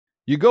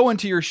You go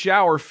into your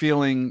shower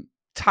feeling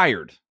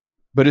tired,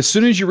 but as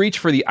soon as you reach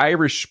for the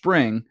Irish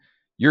Spring,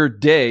 your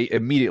day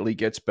immediately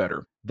gets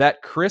better.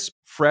 That crisp,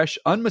 fresh,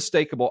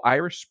 unmistakable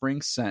Irish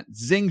Spring scent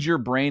zings your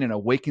brain and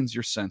awakens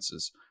your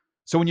senses.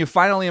 So when you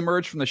finally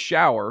emerge from the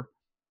shower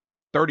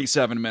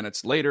 37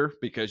 minutes later,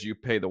 because you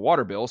pay the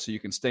water bill so you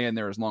can stay in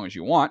there as long as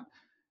you want,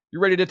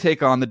 you're ready to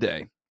take on the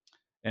day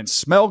and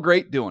smell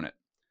great doing it.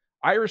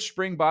 Irish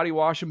Spring Body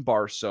Wash and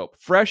Bar Soap.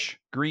 Fresh,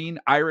 green,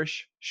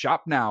 Irish.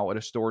 Shop now at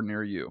a store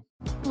near you.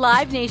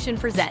 Live Nation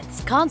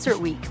presents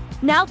Concert Week.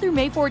 Now through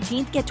May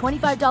 14th, get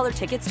 $25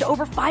 tickets to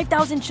over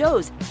 5,000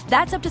 shows.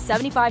 That's up to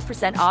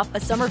 75% off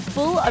a summer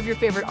full of your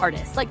favorite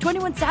artists like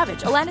 21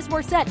 Savage, Alanis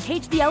Morissette,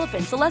 Cage the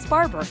Elephant, Celeste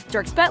Barber,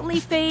 Dierks Bentley,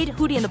 Fade,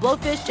 Hootie and the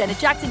Blowfish, Janet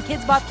Jackson,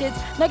 Kids Bop Kids,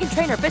 Meghan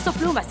Trainor, Bissell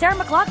Pluma, Sarah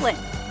McLachlan.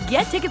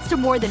 Get tickets to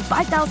more than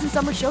 5,000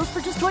 summer shows for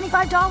just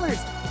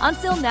 $25. On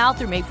sale now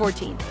through May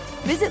 14th.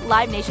 Visit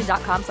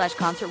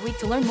LiveNation.com/Concert Week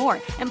to learn more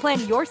and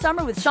plan your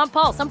summer with Sean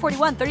Paul, Sum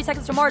 41, 30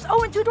 Seconds to Mars,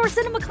 and Two Door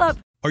Cinema Club.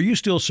 Are you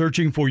still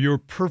searching for your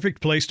perfect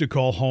place to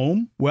call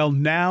home? Well,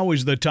 now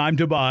is the time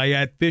to buy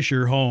at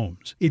Fisher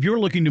Homes. If you're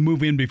looking to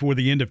move in before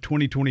the end of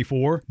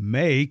 2024,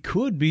 May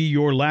could be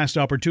your last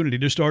opportunity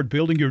to start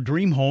building your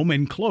dream home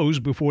and close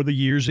before the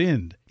year's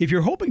end. If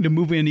you're hoping to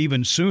move in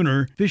even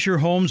sooner, Fisher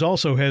Homes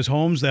also has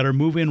homes that are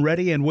move-in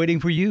ready and waiting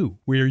for you,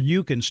 where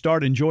you can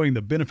start enjoying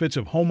the benefits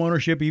of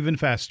homeownership even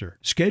faster.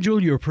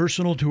 Schedule your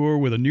personal tour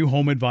with a new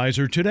home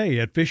advisor today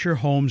at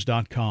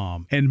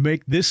FisherHomes.com and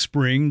make this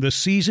spring the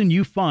season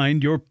you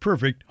find your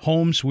perfect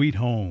home sweet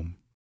home.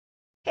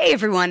 Hey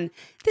everyone,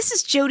 this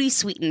is Jody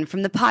Sweeten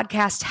from the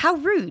podcast How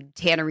Rude,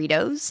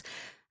 Tanneritos.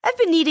 I've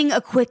been needing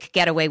a quick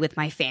getaway with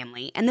my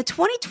family, and the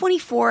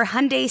 2024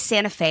 Hyundai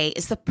Santa Fe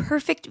is the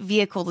perfect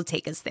vehicle to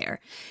take us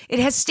there. It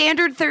has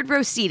standard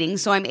third-row seating,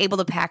 so I'm able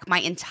to pack my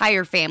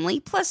entire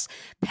family, plus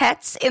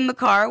pets, in the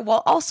car,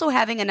 while also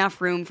having enough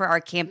room for our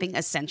camping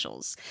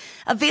essentials.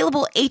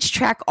 Available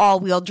H-Track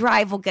all-wheel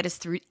drive will get us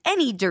through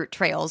any dirt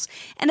trails,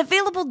 and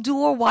available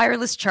dual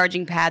wireless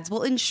charging pads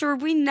will ensure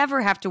we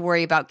never have to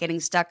worry about getting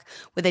stuck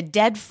with a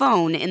dead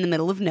phone in the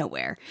middle of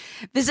nowhere.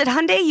 Visit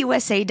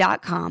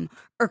HyundaiUSA.com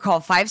or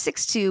call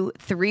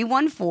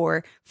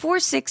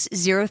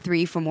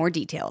 562-314-4603 for more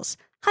details.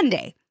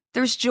 Hyundai,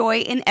 there's joy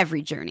in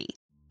every journey.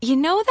 You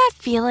know that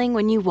feeling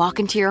when you walk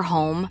into your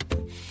home,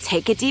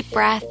 take a deep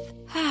breath,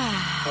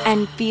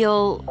 and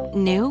feel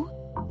new?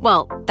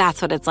 Well,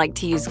 that's what it's like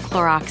to use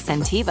Clorox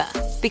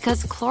Scentiva.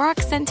 Because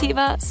Clorox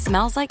Scentiva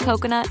smells like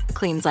coconut,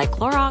 cleans like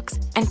Clorox,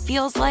 and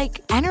feels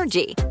like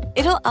energy.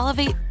 It'll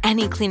elevate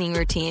any cleaning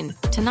routine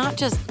to not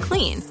just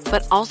clean,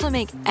 but also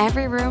make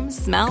every room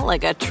smell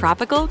like a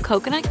tropical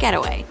coconut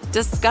getaway.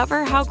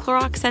 Discover how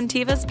Clorox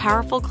Scentiva's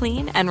powerful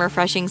clean and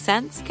refreshing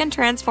scents can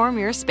transform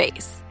your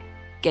space.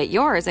 Get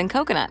yours in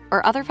coconut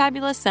or other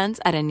fabulous scents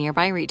at a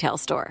nearby retail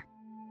store.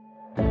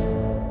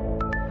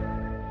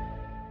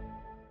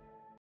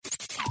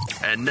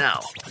 And now,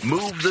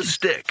 Move the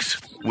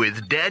Sticks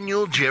with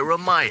Daniel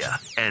Jeremiah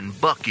and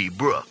Bucky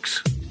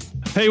Brooks.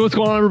 Hey, what's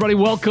going on, everybody?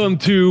 Welcome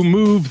to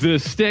Move the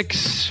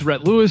Sticks.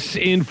 Rhett Lewis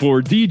in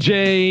for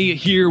DJ,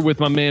 here with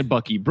my man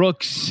Bucky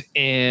Brooks.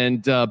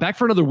 And back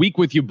for another week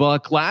with you,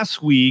 Buck.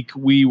 Last week,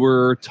 we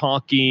were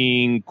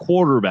talking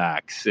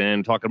quarterbacks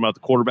and talking about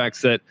the quarterbacks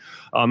that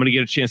I'm going to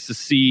get a chance to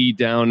see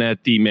down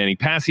at the Manning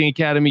Passing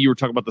Academy. You were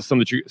talking about some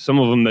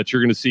of them that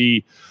you're going to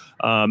see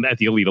at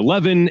the Elite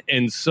 11.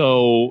 And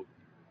so,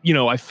 you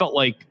know, I felt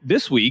like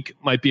this week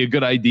might be a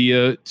good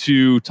idea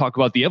to talk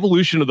about the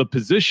evolution of the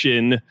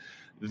position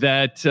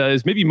that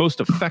is maybe most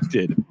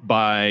affected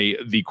by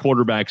the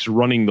quarterbacks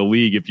running the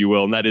league, if you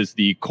will, and that is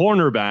the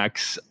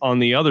cornerbacks on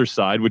the other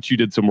side, which you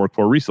did some work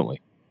for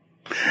recently.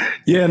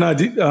 Yeah, no,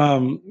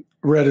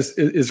 Red,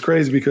 it's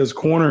crazy because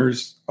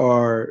corners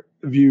are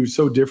viewed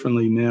so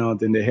differently now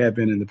than they have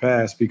been in the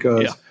past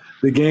because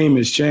the game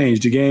has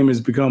changed. The game has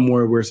become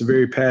more where it's a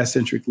very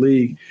pass-centric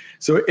league.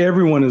 So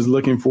everyone is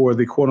looking for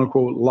the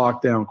quote-unquote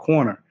lockdown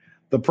corner.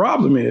 The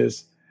problem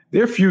is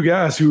there are few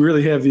guys who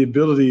really have the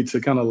ability to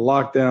kind of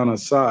lock down a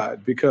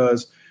side,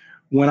 because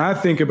when I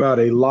think about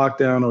a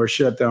lockdown or a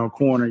shutdown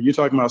corner, you're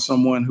talking about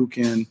someone who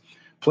can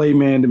play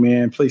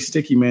man-to-man, play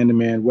sticky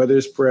man-to-man, whether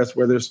it's press,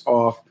 whether it's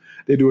off.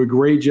 They do a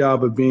great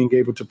job of being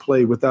able to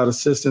play without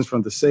assistance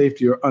from the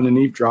safety or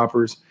underneath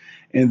droppers,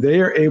 and they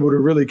are able to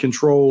really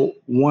control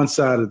one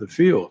side of the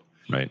field.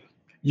 Right.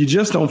 You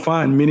just don't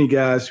find many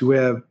guys who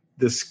have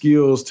the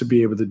skills to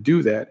be able to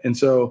do that. And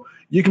so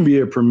you can be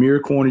a premier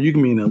corner, you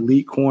can be an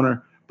elite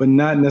corner, but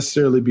not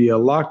necessarily be a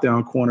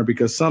lockdown corner,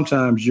 because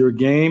sometimes your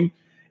game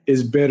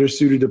is better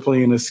suited to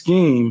play in a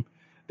scheme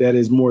that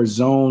is more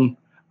zone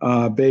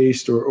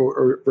based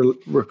or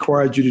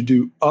requires you to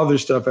do other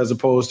stuff as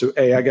opposed to,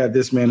 hey, I got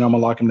this man, I'm going to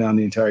lock him down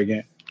the entire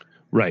game.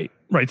 Right.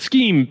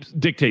 Scheme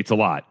dictates a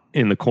lot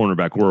in the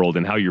cornerback world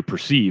and how you're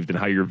perceived and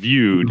how you're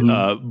viewed,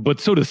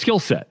 but so does skill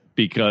set.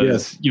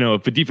 Because, you know,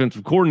 if a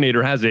defensive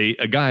coordinator has a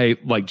guy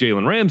like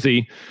Jalen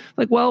Ramsey,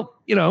 like, well,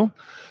 you know,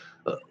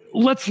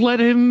 let's let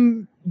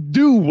him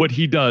do what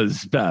he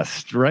does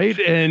best, right?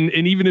 And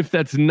even if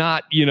that's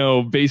not,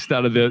 based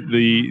out of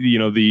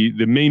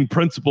the main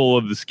principle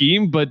of the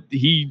scheme, but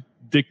he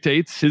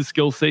dictates his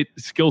skill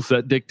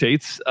set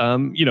dictates,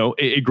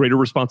 a greater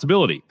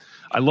responsibility.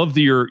 I love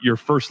your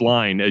first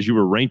line as you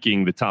were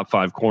ranking the top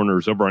 5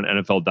 corners over on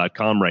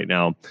NFL.com right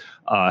now,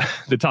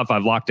 the top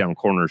 5 lockdown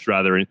corners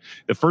rather. And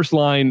the first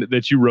line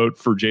that you wrote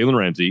for Jalen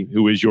Ramsey,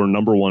 who is your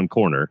number 1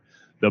 corner,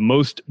 the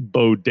most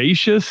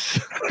bodacious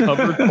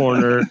covered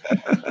corner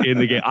in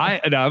the game.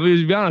 I'm going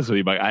to be honest with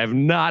you, Mike. I have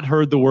not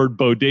heard the word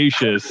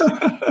bodacious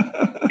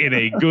in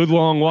a good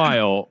long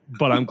while,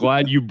 but I'm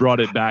glad you brought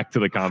it back to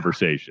the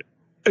conversation.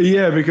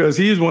 Yeah, because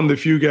he's one of the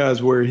few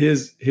guys where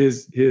his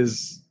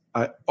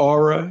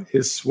aura,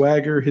 his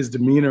swagger, his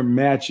demeanor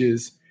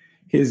matches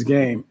his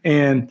game.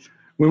 And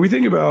when we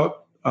think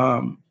about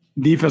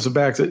defensive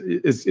backs,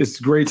 it's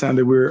a great time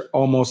that we're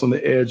almost on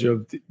the edge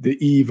of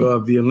the eve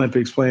of the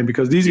Olympics playing,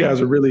 because these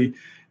guys are really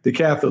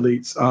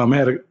decathletes. I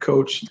had a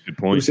coach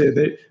who said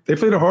they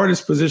play the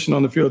hardest position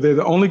on the field. They're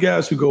the only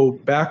guys who go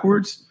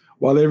backwards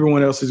while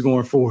everyone else is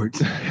going forwards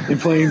and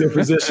playing their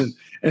position.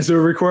 And so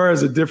it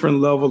requires a different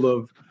level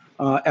of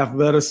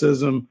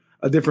athleticism,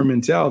 a different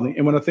mentality.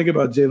 And when I think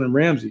about Jalen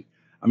Ramsey,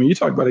 I mean, you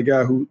talk about a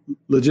guy who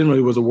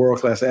legitimately was a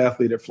world-class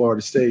athlete at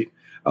Florida State,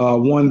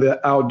 won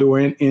the outdoor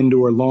and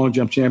indoor long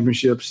jump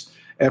championships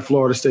at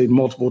Florida State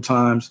multiple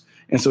times.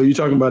 And so you're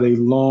talking about a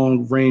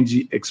long,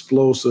 rangy,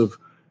 explosive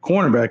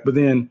cornerback. But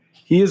then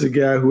he is a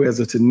guy who has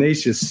a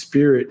tenacious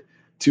spirit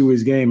to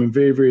his game and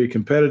very, very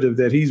competitive,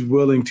 that he's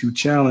willing to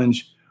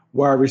challenge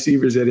wide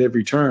receivers at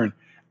every turn.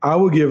 I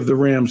will give the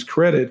Rams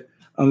credit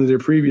under their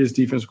previous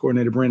defensive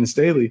coordinator, Brandon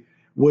Staley.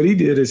 What he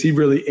did is he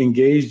really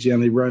engaged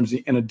Jalen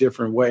Ramsey in a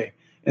different way.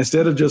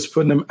 Instead of just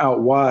putting him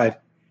out wide,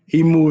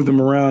 he moved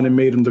him around and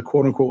made him the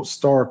quote-unquote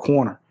star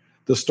corner.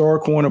 The star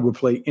corner would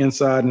play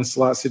inside in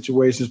slot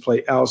situations,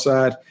 play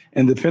outside,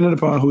 and depending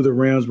upon who the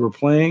Rams were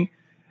playing,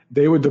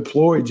 they would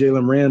deploy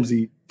Jalen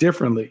Ramsey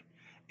differently.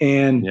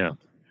 And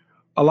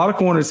a lot of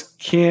corners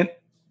can't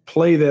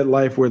play that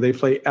life where they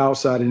play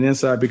outside and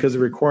inside because it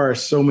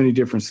requires so many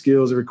different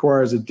skills. It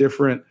requires a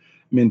different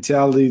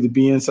mentality to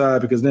be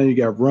inside, because then you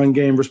got run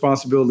game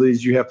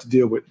responsibilities. You have to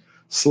deal with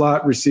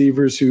slot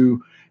receivers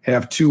who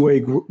have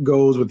two-way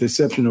goals with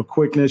exceptional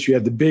quickness. You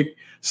have the big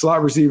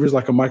slot receivers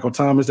like a Michael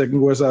Thomas that can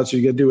go outside, so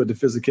you got to deal with the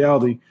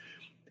physicality.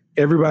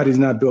 Everybody's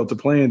not built to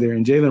play in there.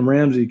 And Jalen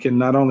Ramsey can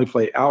not only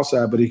play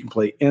outside, but he can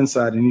play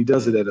inside, and he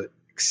does it at an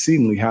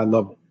exceedingly high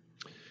level.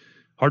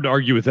 Hard to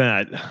argue with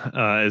that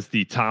as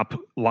the top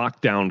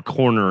lockdown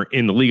corner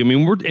in the league. I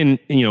mean, we're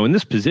in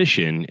this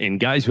position, and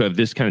guys who have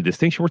this kind of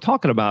distinction, we're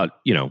talking about,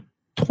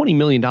 $20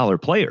 million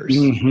players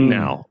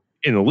now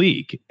in the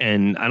league.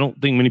 And I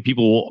don't think many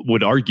people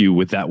would argue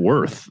with that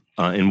worth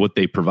in what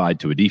they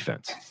provide to a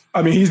defense.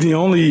 I mean, he's the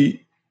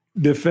only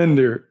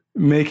defender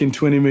making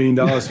 $20 million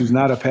who's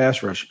not a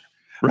pass rusher.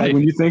 Right. Like,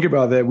 when you think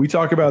about that, we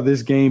talk about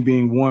this game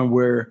being one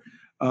where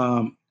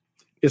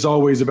it's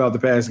always about the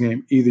pass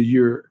game. Either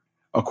you're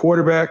a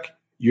quarterback,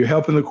 you're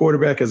helping the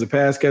quarterback as a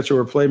pass catcher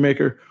or a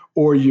playmaker,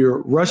 or you're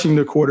rushing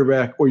the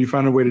quarterback, or you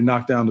find a way to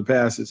knock down the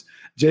passes.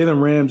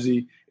 Jalen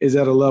Ramsey is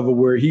at a level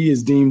where he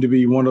is deemed to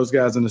be one of those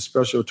guys in the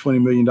special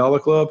 $20 million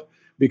club,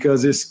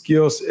 because his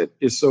skill set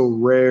is so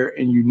rare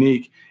and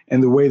unique,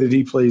 and the way that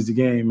he plays the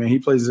game, man, he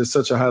plays at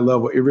such a high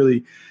level. It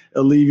really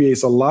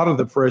alleviates a lot of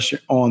the pressure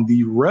on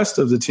the rest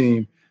of the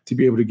team to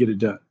be able to get it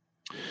done.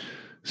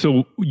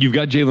 So you've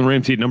got Jalen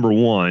Ramsey at number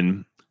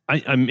 1.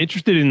 I'm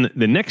interested in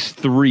the next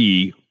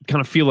 3. Kind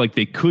of feel like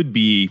they could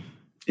be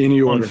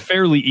on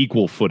fairly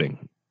equal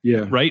footing.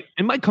 Yeah. Right.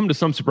 It might come to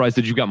some surprise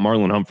that you've got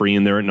Marlon Humphrey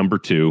in there at number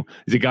 2.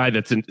 He's a guy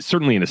that's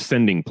certainly an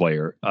ascending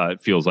player.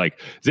 It feels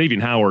like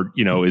Xavier Howard,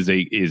 is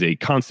a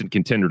constant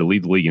contender to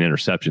lead the league in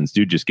interceptions.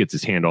 Dude just gets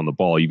his hand on the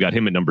ball. You got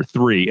him at number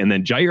 3. And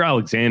then Jair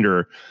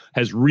Alexander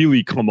has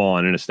really come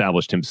on and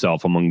established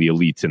himself among the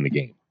elites in the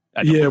game.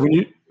 Yeah.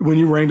 When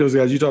you rank those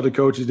guys, you talk to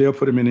coaches, they'll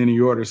put them in any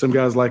order. Some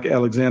guys like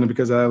Alexander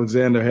because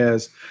Alexander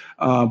has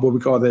what we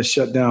call that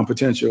shutdown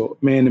potential,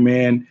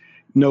 man-to-man,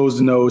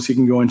 nose-to-nose. He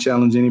can go and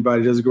challenge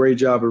anybody. Does a great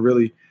job of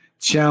really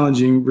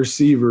challenging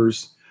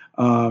receivers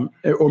or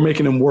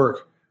making them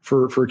work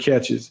for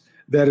catches.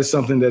 That is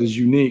something that is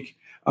unique.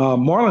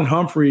 Marlon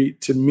Humphrey,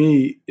 to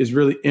me, is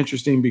really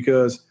interesting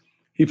because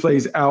he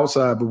plays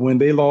outside. But when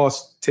they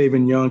lost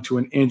Taven Young to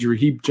an injury,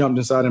 he jumped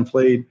inside and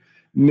played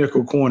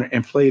nickel corner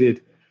and played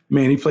it.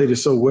 Man, he played it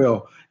so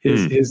well.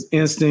 His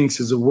instincts,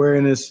 his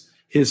awareness,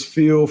 his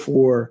feel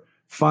for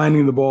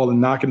finding the ball and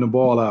knocking the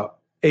ball out.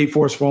 8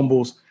 forced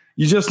fumbles.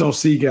 You just don't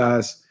see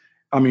guys.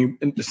 I mean,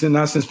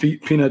 not since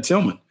Peanut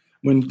Tillman,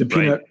 when the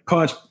Peanut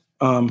Punch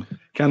kind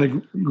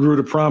of grew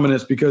to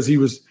prominence because he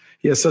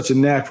has such a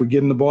knack for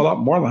getting the ball out.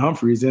 Marlon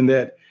Humphrey is in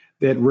that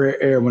rare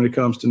air when it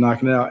comes to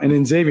knocking it out. And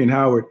then Xavier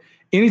Howard,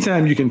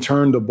 anytime you can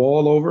turn the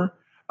ball over,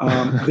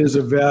 there's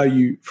a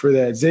value for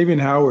that. Xavier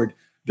Howard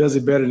does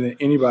it better than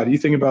anybody. You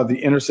think about the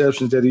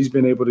interceptions that he's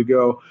been able to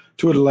go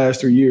 2 of the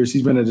last 3 years.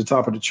 He's been at the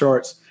top of the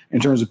charts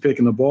in terms of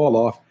picking the ball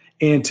off.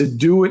 And to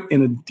do it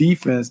in a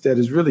defense that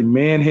is really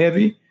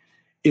man-heavy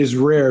is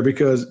rare,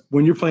 because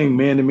when you're playing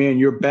man-to-man,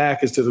 your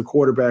back is to the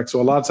quarterback. So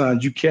a lot of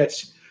times you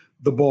catch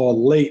the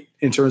ball late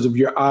in terms of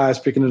your eyes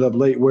picking it up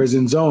late, whereas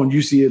in zone,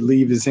 you see it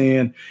leave his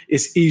hand.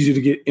 It's easier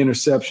to get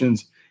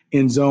interceptions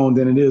in zone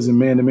than it is in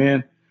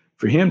man-to-man.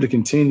 For him to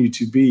continue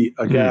to be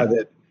a guy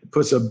that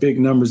puts up big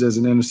numbers as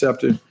an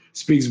interceptor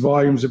speaks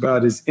volumes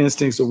about his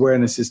instincts,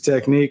 awareness, his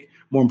technique,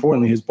 more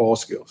importantly, his ball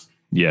skills.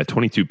 Yeah,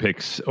 22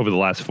 picks over the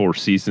last 4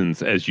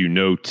 seasons, as you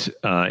note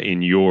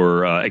in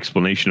your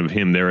explanation of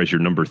him there as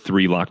your number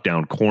 3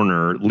 lockdown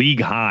corner,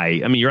 league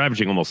high. I mean, you're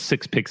averaging almost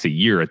 6 picks a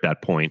year at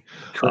that point.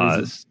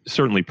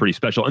 Certainly pretty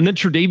special. And then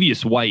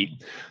Tre'Davious White,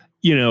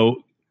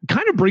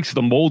 kind of breaks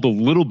the mold a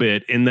little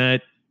bit in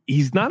that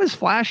he's not as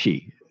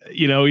flashy.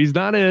 He's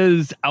not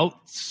as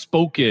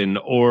outspoken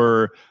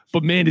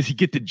but man, does he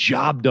get the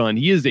job done?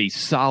 He is a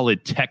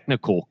solid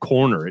technical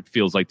corner, it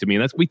feels like to me.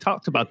 And we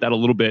talked about that a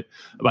little bit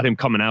about him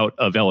coming out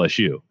of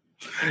LSU.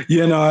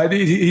 Yeah, no,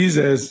 he's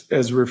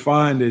as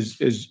refined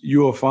as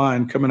you'll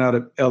find coming out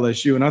of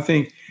LSU. And I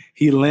think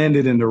he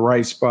landed in the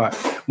right spot.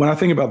 When I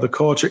think about the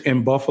culture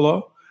in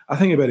Buffalo, I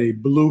think about a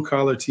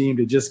blue-collar team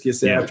that just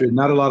gets after it.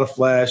 Not a lot of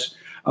flash,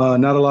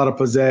 not a lot of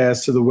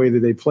pizzazz to the way that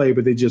they play,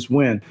 but they just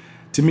win.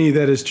 To me,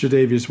 that is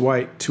Tre'Davious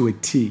White to a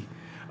T.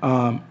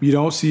 You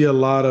don't see a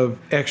lot of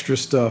extra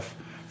stuff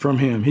from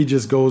him. He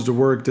just goes to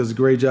work, does a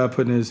great job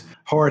putting his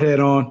hard hat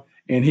on,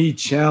 and he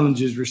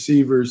challenges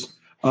receivers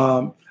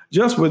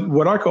just with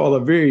what I call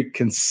a very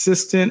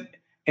consistent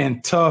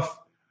and tough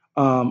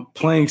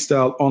playing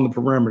style on the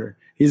perimeter.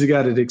 He's a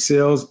guy that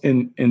excels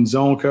in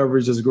zone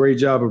coverage, does a great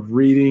job of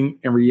reading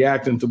and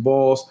reacting to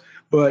balls.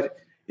 But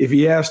if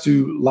he has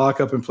to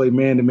lock up and play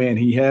man-to-man,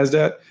 he has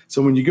that.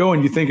 So when you go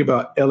and you think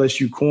about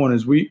LSU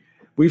corners,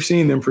 we've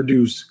seen them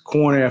produce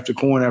corner after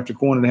corner after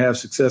corner to have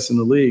success in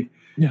the league.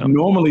 Yeah.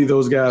 Normally,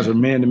 those guys are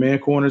man-to-man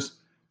corners.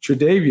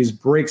 Tre'Davious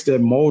breaks that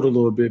mold a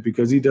little bit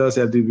because he does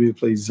have the ability to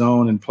play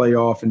zone and play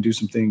off and do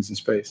some things in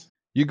space.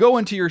 You go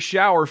into your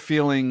shower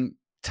feeling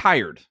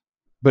tired,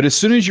 but as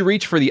soon as you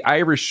reach for the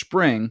Irish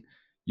Spring,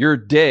 your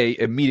day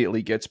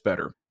immediately gets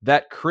better.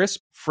 That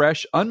crisp,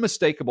 fresh,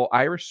 unmistakable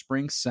Irish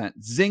Spring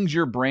scent zings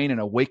your brain and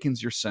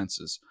awakens your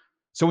senses.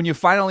 So when you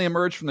finally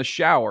emerge from the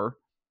shower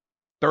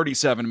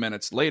 37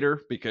 minutes later,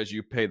 because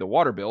you pay the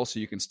water bill so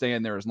you can stay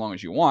in there as long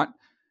as you want,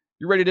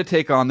 you're ready to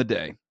take on the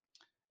day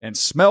and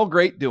smell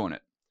great doing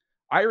it.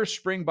 Irish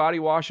Spring Body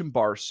Wash and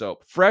Bar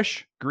Soap.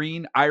 Fresh,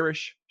 green,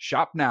 Irish.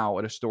 Shop now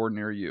at a store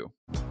near you.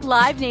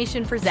 Live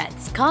Nation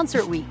presents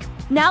Concert Week.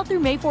 Now through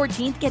May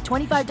 14th, get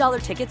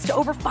 $25 tickets to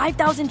over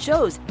 5,000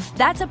 shows.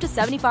 That's up to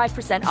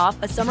 75% off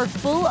a summer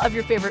full of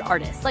your favorite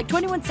artists like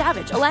 21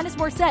 Savage, Alanis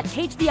Morissette,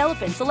 Cage the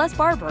Elephant, Celeste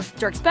Barber,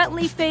 Dierks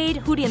Bentley, Fade,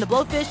 Hootie and the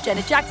Blowfish,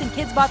 Janet Jackson,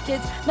 Kids Bop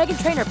Kids,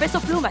 Meghan Trainor, Peso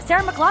Pluma,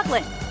 Sarah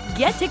McLachlan.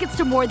 Get tickets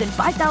to more than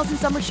 5,000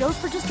 summer shows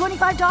for just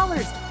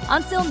 $25.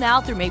 On sale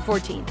now through May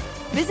 14th.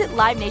 Visit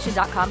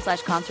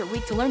LiveNation.com/Concert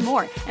Week to learn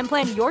more and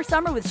plan your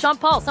summer with Sean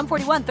Paul, Sum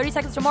 41, 30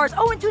 Seconds to Mars,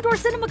 and Two Door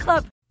Cinema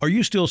Club. Are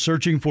you still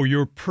searching for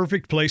your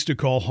perfect place to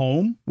call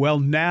home? Well,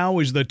 now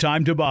is the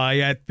time to buy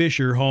at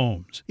Fisher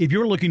Homes. If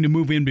you're looking to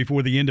move in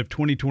before the end of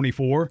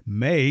 2024,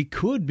 May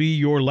could be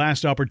your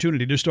last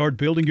opportunity to start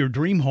building your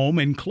dream home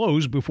and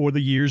close before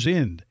the year's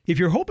end. If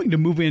you're hoping to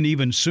move in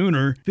even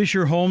sooner,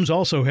 Fisher Homes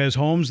also has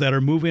homes that are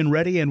move-in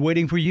ready and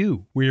waiting for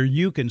you, where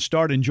you can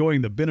start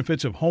enjoying the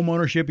benefits of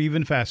homeownership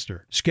even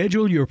faster.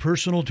 Schedule your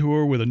personal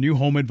tour with a new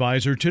home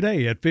advisor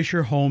today at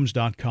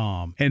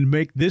FisherHomes.com and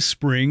make this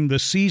spring the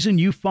season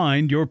you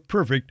find your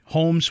perfect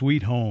home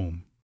sweet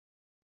home.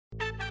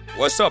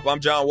 What's up? I'm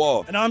John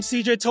Wall. And I'm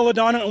CJ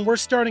Toledano, and we're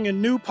starting a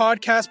new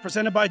podcast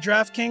presented by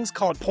DraftKings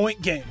called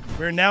Point Game.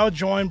 We're now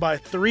joined by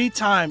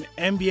 3-time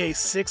NBA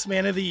Sixth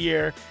Man of the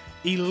Year,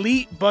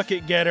 elite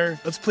bucket getter.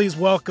 Let's please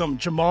welcome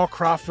Jamal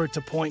Crawford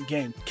to Point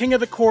Game. King of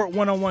the Court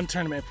one-on-one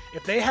tournament.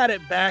 If they had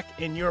it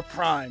back in your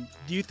prime,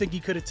 do you think you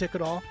could have took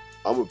it all?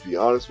 I'm going to be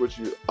honest with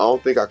you. I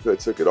don't think I could have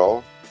took it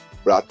all,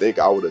 but I think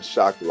I would have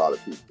shocked a lot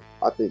of people.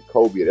 I think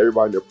Kobe and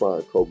everybody in their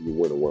prime, Kobe would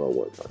win a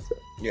one-on-one contest.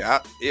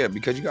 Yeah,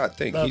 because you got to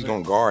think, he's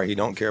going to guard. He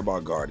don't care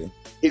about guarding.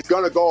 He's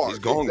going to guard. He's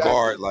going to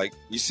guard. Like,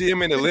 you see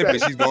him in the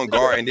Olympics, he's going to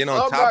guard. And then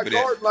on top of that. I'm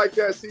not guarding like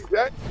that,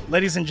 CJ.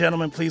 Ladies and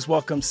gentlemen, please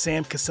welcome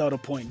Sam Cassell to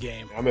Point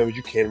Game. I remember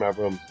you came out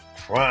from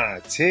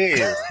prime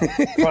 10.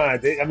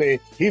 I mean,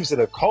 he was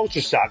in a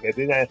culture shock. And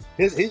then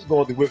he's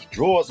going through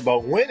withdrawals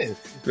about winning.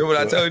 Remember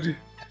what I told you?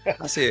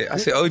 I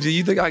said, OG,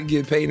 you think I can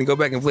get paid and go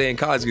back and play in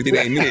college because it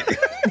ain't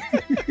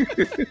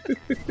it?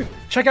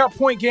 Check out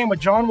Point Game with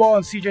John Wall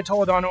and CJ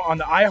Toledano on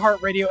the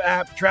iHeartRadio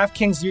app,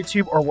 DraftKings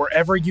YouTube, or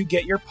wherever you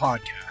get your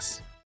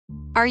podcasts.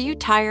 Are you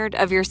tired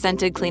of your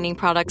scented cleaning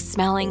products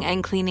smelling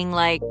and cleaning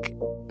like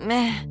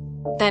meh?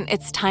 Then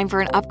it's time for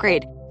an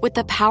upgrade with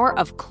the power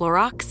of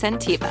Clorox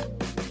Scentiva.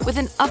 With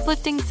an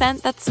uplifting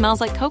scent that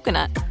smells like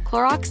coconut,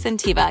 Clorox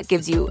Scentiva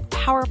gives you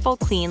powerful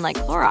clean like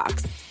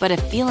Clorox, but a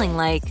feeling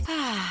like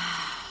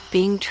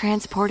being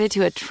transported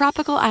to a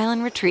tropical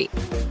island retreat.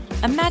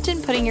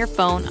 Imagine putting your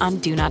phone on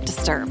Do Not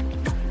Disturb,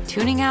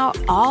 tuning out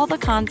all the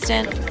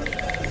constant,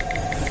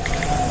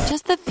 just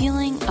the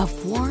feeling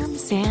of warm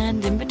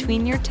sand in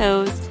between your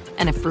toes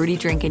and a fruity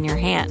drink in your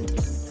hand.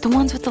 The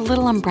ones with the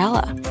little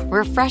umbrella.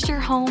 Refresh your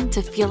home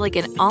to feel like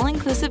an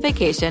all-inclusive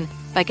vacation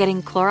by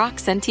getting Clorox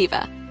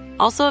Scentiva.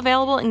 Also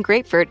available in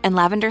grapefruit and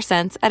lavender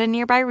scents at a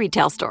nearby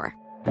retail store.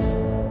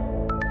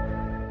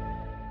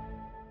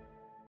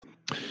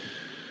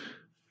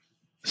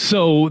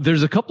 So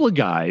there's a couple of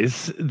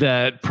guys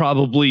that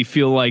probably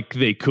feel like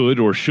they could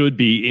or should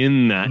be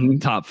in that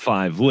top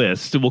 5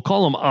 list. We'll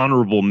call them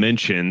honorable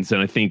mentions.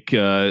 And I think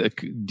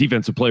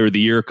Defensive Player of the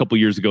Year a couple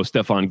years ago,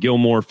 Stephon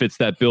Gilmore fits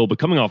that bill. But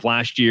coming off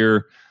last year,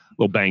 a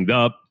little banged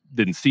up,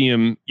 didn't see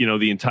him,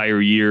 the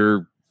entire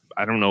year.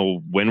 I don't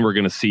know when we're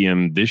going to see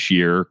him this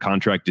year.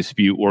 Contract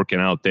dispute working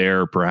out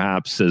there,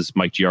 perhaps, as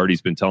Mike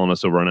Giardi's been telling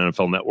us over on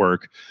NFL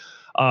Network.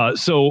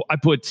 So I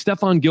put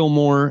Stephon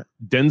Gilmore,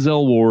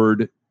 Denzel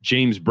Ward,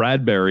 James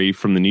Bradbury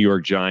from the New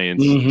York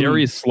Giants,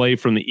 Darius Slay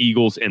from the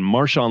Eagles, and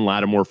Marshawn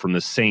Lattimore from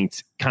the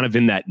Saints, kind of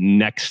in that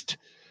next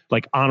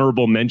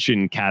honorable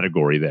mention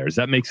category there. Does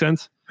that make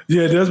sense?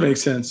 Yeah, it does make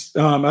sense.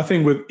 I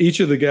think with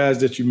each of the guys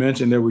that you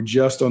mentioned that were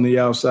just on the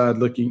outside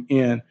looking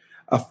in,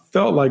 I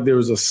felt like there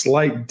was a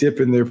slight dip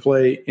in their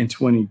play in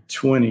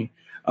 2020.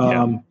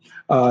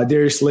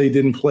 Darius Slay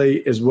didn't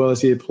play as well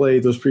as he had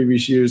played those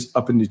previous years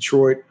up in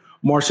Detroit.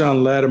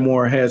 Marshawn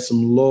Lattimore had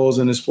some lulls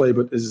in his play,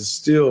 but is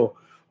still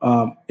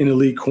an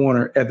elite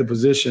corner at the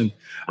position.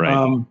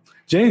 Right.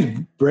 James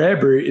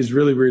Bradbury is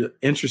really, really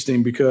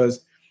interesting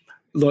because,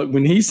 look,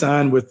 when he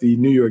signed with the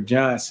New York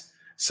Giants,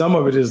 some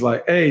of it is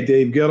like, hey,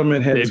 Dave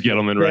Gettleman had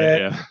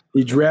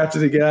He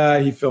drafted a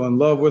guy, he fell in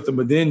love with him,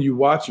 but then you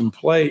watch him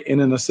play, and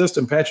an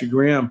assistant, Patrick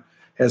Graham,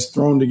 has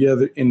thrown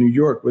together in New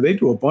York where they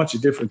do a bunch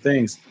of different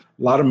things.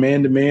 A lot of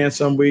man-to-man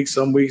some weeks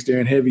they're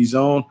in heavy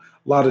zone,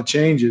 a lot of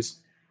changes.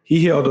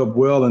 He held up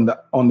well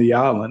on the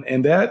island,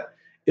 and that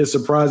is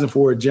surprising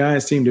for a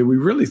Giants team that we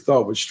really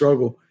thought would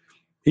struggle.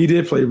 He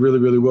did play really,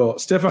 really well.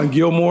 Stephon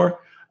Gilmore,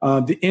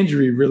 the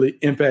injury really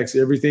impacts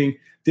everything.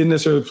 Didn't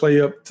necessarily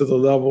play up to the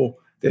level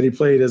that he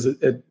played as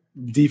a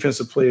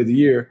Defensive Player of the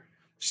Year.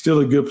 Still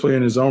a good player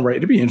in his own right.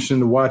 It'd be interesting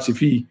to watch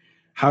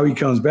how he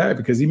comes back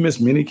because he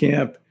missed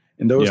minicamp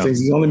and those things.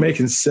 He's only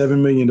making $7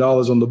 million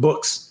on the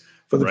books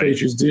for the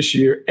Patriots this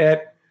year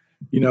at,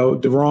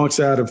 the wrong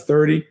side of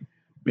 30.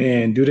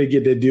 Man, do they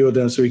get that deal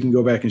done so he can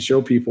go back and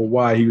show people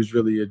why he was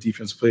really a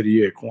Defensive Player of the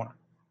Year at corner?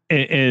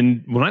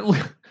 And when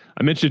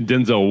I mentioned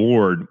Denzel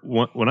Ward,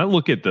 when I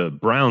look at the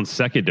Browns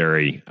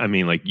secondary, I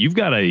mean, you've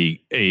got a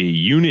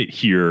unit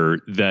here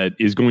that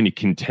is going to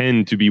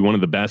contend to be one of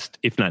the best,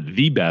 if not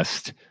the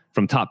best,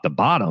 from top to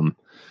bottom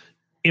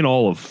in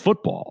all of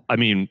football. I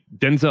mean,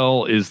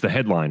 Denzel is the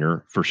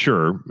headliner for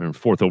sure.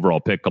 4th overall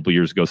pick a couple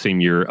years ago, same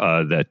year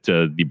that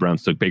the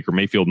Browns took Baker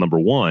Mayfield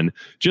 #1.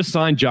 Just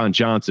signed John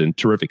Johnson,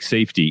 terrific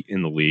safety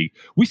in the league.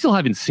 We still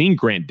haven't seen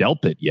Grant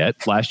Delpit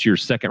yet, last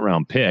year's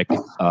 2nd-round pick,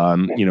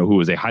 who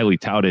was a highly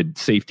touted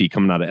safety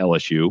coming out of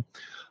LSU.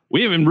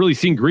 We haven't really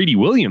seen Greedy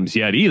Williams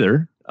yet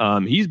either.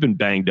 He's been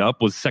banged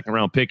up, was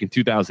 2nd-round pick in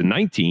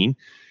 2019.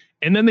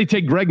 And then they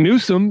take Greg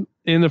Newsome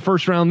in the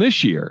 1st round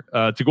this year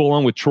to go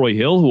along with Troy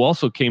Hill, who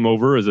also came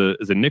over as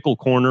a nickel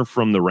corner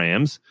from the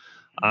Rams.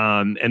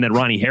 And then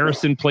Ronnie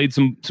Harrison played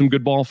some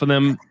good ball for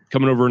them,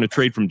 coming over in a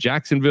trade from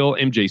Jacksonville.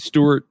 MJ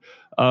Stewart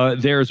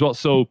there as well.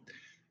 So,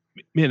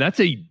 man, that's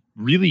a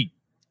really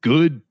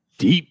good,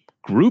 deep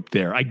group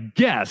there. I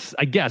guess.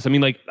 I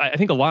mean, I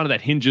think a lot of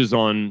that hinges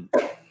on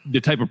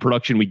the type of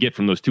production we get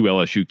from those 2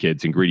 LSU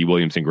kids, and Greedy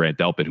Williams and Grant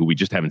Delpit, who we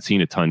just haven't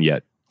seen a ton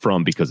yet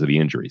from because of the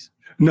injuries.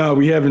 No,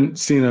 we haven't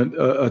seen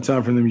a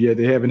ton from them yet.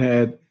 They haven't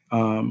had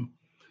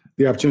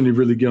the opportunity to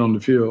really get on the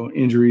field.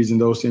 Injuries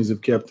and those things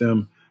have kept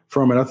them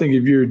from it. I think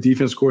if you're a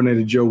defense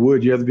coordinator, Joe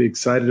Wood, you have to be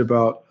excited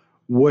about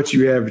what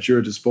you have at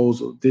your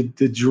disposal.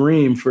 The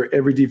dream for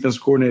every defense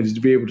coordinator is to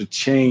be able to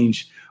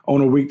change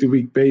on a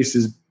week-to-week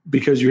basis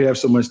because you have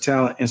so much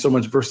talent and so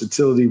much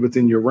versatility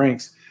within your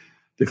ranks.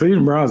 The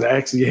Cleveland Browns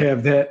actually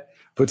have that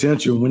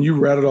potential. When you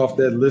rattled off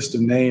that list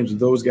of names of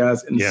those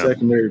guys in the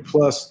secondary,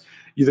 plus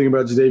you think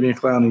about Jadeveon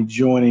Clowney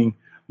joining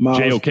Miles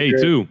JOK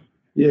Garrett. Too.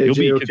 Yeah, He'll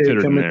JOK be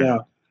considered coming in there. down.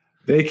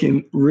 They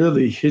can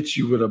really hit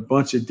you with a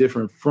bunch of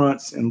different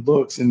fronts and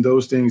looks and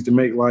those things to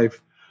make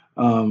life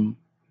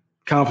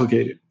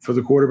complicated for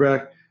the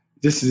quarterback.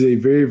 This is a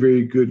very,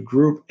 very good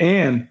group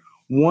and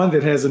one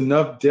that has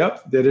enough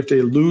depth that if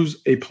they lose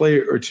a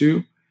player or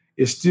two,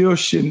 it still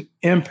shouldn't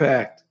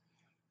impact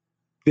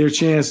their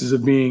chances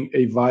of being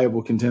a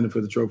viable contender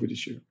for the trophy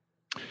this year.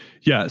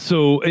 Yeah,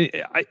 so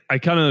I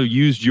kind of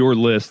used your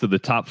list of the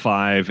top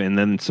 5 and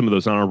then some of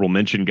those honorable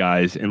mention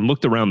guys and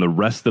looked around the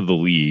rest of the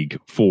league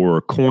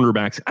for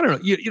cornerbacks. I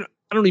don't know,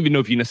 I don't even know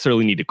if you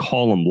necessarily need to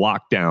call them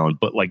lockdown,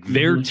 but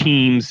their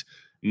teams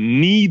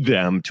need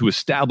them to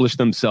establish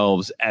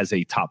themselves as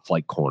a top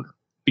flight corner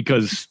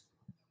because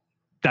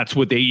that's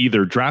what they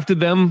either drafted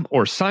them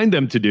or signed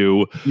them to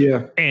do.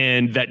 Yeah,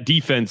 and that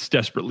defense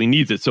desperately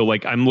needs it. So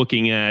I'm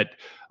looking at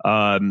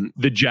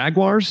the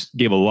Jaguars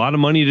gave a lot of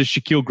money to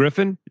Shaquille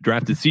Griffin,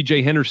 drafted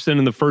CJ Henderson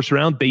in the 1st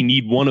round. They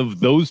need one of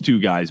those 2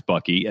 guys,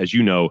 Bucky, as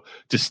you know,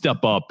 to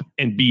step up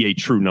and be a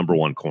true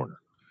 #1 corner.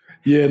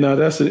 Yeah, no,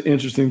 that's an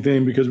interesting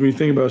thing because when you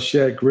think about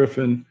Shaq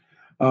Griffin,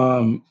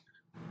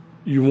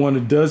 you wonder,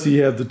 does he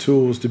have the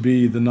tools to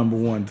be the number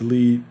one, the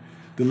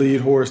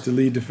lead horse, the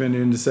lead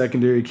defender in the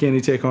secondary? Can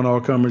he take on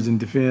all comers and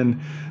defend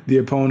the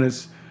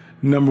opponent's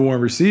number one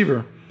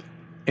receiver?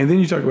 And then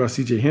you talk about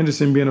C.J.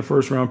 Henderson being a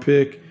first-round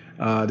pick.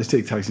 Let's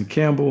take Tyson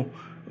Campbell,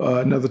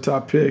 another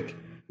top pick.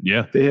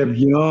 Yeah. They have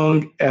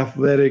young,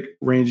 athletic,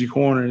 rangy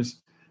corners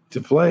to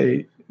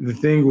play. The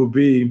thing will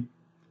be,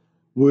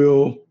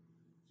 will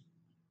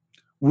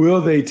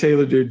they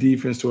tailor their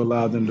defense to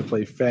allow them to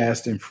play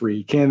fast and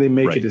free? Can they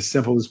make it as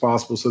simple as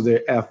possible so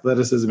their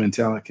athleticism and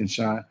talent can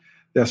shine?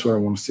 That's what I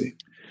want to see.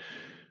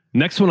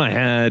 Next one I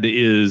had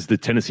is the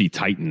Tennessee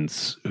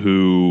Titans,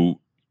 who,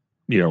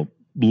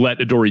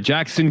 let Adoree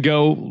Jackson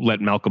go,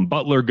 let Malcolm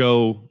Butler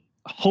go,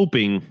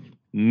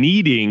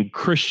 needing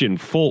Christian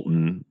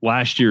Fulton,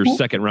 last year's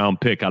second-round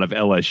pick out of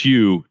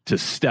LSU, to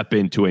step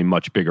into a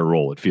much bigger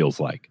role, it feels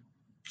like.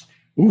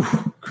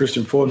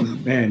 Christian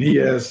Fulton, man, he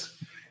has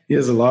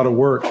a lot of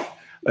work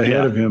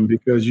ahead of him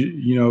because,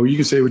 you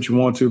can say what you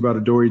want to about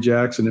Adoree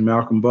Jackson and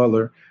Malcolm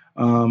Butler.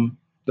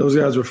 Those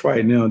guys were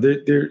fighting.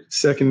 Their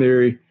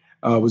secondary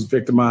was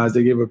victimized.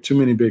 They gave up too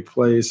many big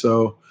plays.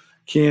 So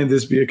can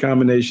this be a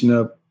combination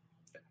of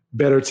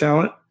better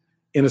talent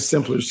in a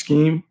simpler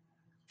scheme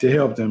to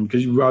help them?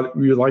 Because you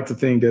would like to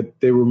think that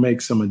they will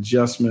make some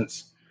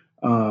adjustments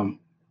to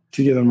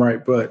get them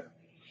right. But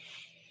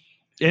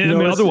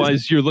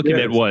otherwise you're looking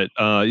at what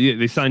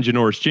they signed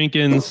Janoris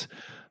Jenkins.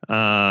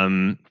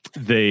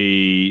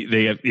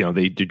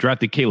 They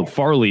drafted Caleb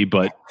Farley,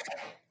 but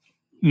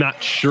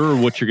not sure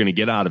what you're going to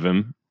get out of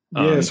him.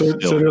 So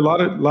there are a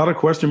lot of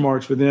question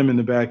marks for them in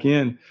the back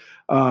end.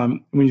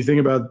 When you think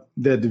about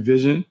that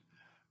division,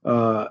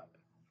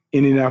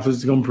 Indianapolis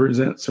is going to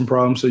present some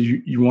problems. So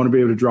you want to be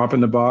able to drop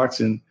in the box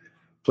and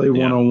play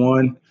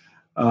one-on-one.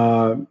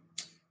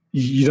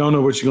 You don't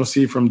know what you're going to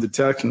see from the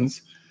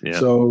Texans. Yeah.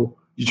 So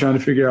you're trying to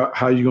figure out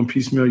how you're going to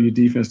piecemeal your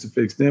defense to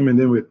fix them. And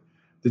then with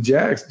the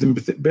Jags,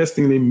 the best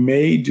thing they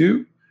may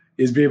do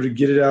is be able to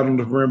get it out on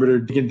the perimeter,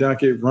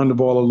 dunk it, run the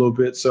ball a little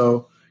bit.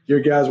 So your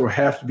guys will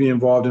have to be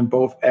involved in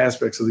both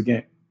aspects of the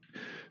game.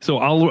 So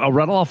I'll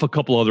rattle off a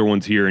couple other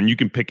ones here, and you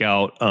can pick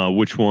out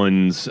which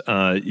ones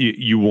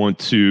you want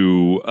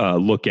to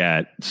look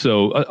at.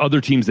 So other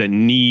teams that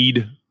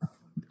need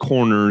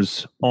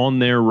corners on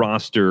their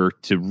roster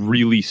to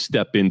really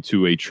step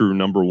into a true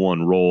number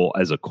one role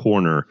as a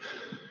corner.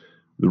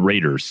 The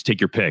Raiders,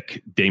 take your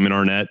pick. Damon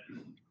Arnett,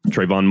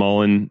 Trayvon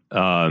Mullen.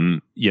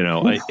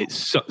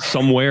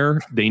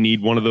 Somewhere they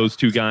need one of those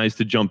two guys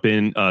to jump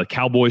in.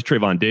 Cowboys,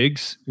 Trayvon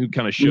Diggs, who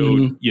kind of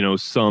showed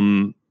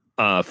some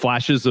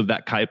flashes of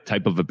that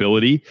type of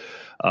ability.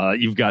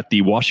 You've got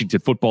the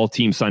Washington football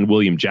team signed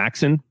William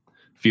Jackson.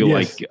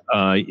 Like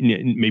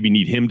maybe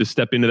need him to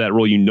step into that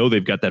role.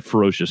 They've got that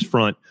ferocious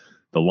front.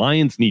 The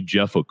Lions need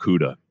Jeff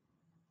Okudah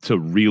to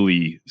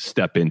really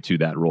step into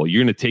that role.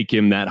 You're going to take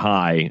him that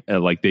high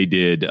like they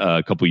did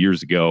a couple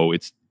years ago.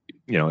 It's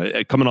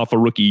coming off a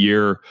rookie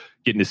year,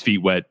 getting his feet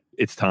wet.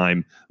 It's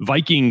time.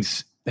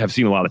 Vikings have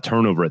seen a lot of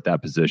turnover at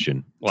that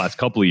position the last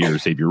couple of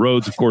years. Xavier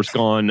Rhodes, of course,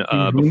 gone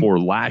before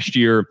last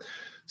year.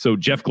 So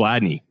Jeff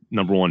Gladney,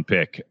 number one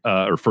pick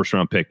or first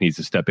round pick, needs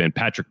to step in.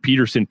 Patrick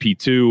Peterson,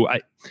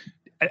 P2.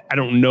 I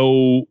don't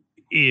know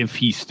if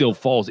he still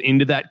falls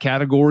into that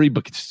category,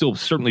 but could still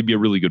certainly be a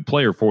really good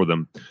player for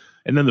them.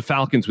 And then the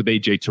Falcons with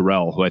A.J.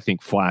 Terrell, who I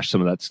think flashed some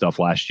of that stuff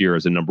last year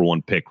as a number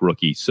one pick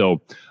rookie. So,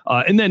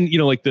 and then,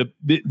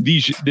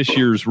 this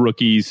year's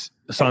rookies,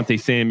 Asante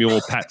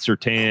Samuel, Pat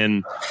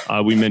Surtain,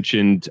 we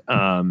mentioned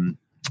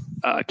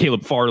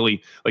Caleb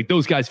Farley. Like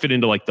those guys fit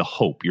into like the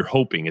hope. You're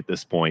hoping at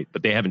this point,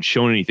 but they haven't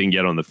shown anything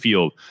yet on the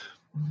field.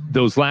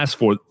 Those last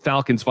four,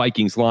 Falcons,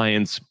 Vikings,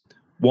 Lions,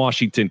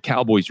 Washington,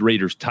 Cowboys,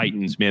 Raiders,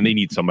 Titans, man, they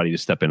need somebody to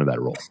step into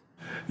that role.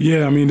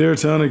 Yeah, I mean, there are a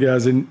ton of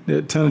guys and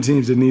a ton of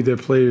teams that need their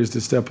players to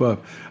step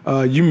up.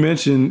 You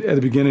mentioned at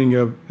the beginning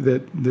of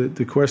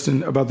the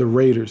question about the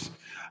Raiders.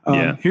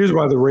 Here's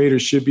why the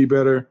Raiders should be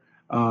better,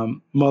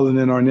 Mullen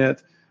and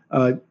Arnett.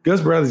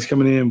 Gus Bradley's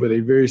coming in with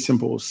a very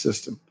simple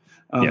system.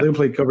 They'll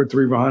play cover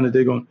three behind it.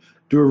 They're going to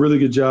do a really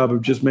good job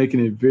of just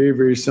making it very,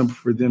 very simple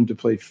for them to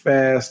play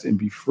fast and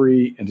be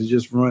free and to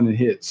just run and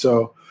hit.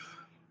 So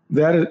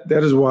that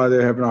is why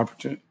they have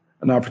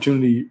an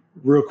opportunity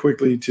real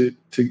quickly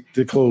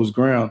to close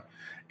ground.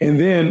 And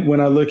then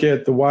when I look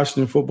at the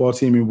Washington football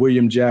team and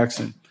William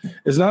Jackson,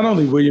 it's not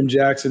only William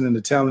Jackson and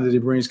the talent that he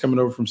brings coming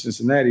over from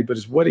Cincinnati, but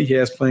it's what he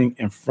has playing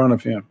in front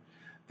of him.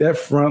 That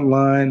front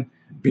line,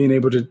 being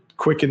able to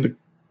quicken the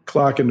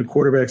clock in the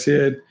quarterback's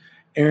head,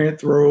 errant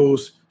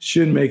throws,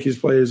 should make his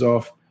plays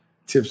off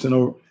tips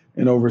and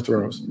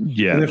overthrows.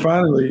 Yeah. And then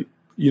finally,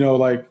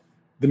 like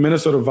the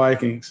Minnesota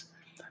Vikings,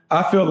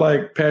 I felt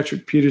like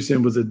Patrick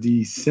Peterson was a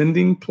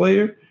descending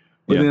player,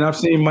 but then I've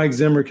seen Mike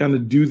Zimmer kind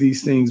of do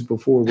these things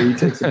before where he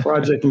takes a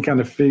project and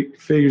kind of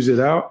figures it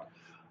out.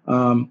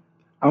 I'm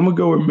going to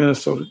go with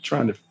Minnesota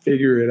trying to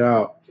figure it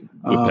out.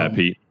 With Pat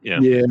Pete. Yeah,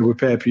 with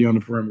Pat Pete on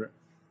the perimeter.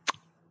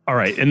 All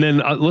right. And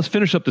then let's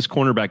finish up this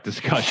cornerback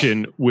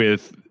discussion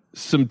with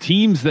some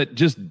teams that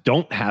just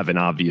don't have an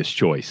obvious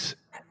choice,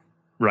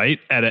 right?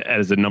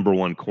 As a number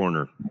one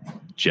corner.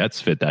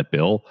 Jets fit that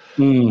bill.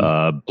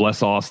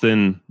 Bless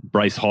Austin,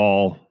 Bryce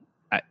Hall.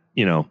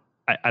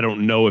 I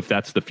don't know if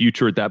that's the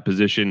future at that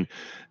position.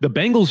 The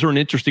Bengals are an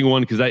interesting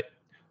one because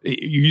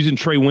you're using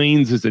Trey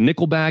Waynes as a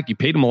nickelback. You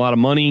paid him a lot of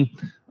money.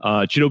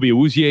 Chidobe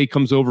Awuzie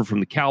comes over from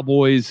the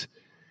Cowboys.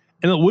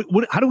 And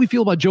how do we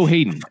feel about Joe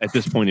Hayden at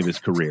this point of his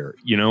career?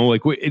 The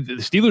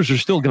Steelers are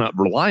still going to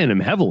rely on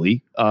him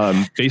heavily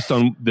based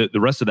on the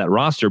rest of that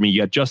roster. I mean,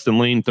 you got Justin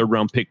Lane, 3rd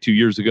round pick 2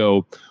 years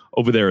ago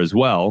over there as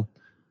well.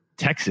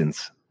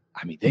 Texans,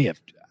 I mean, they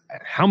have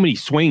how many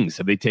swings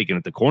have they taken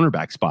at the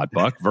cornerback spot,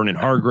 Buck? Vernon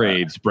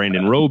Hargraves,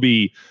 Brandon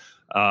Roby,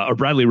 or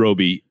Bradley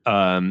Roby.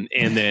 And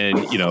then,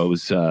 it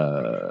was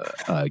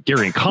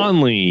Gary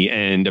Conley.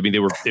 And I mean, they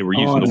were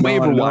using the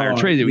waiver wire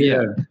trade.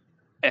 Yeah.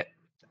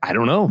 I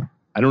don't know.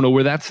 I don't know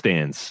where that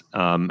stands.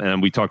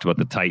 And we talked about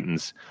the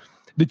Titans.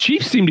 The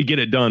Chiefs seem to get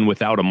it done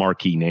without a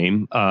marquee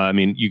name. I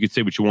mean, you could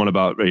say what you want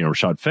about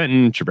Rashad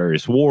Fenton,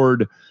 Charvarius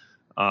Ward.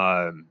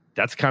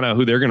 That's kind of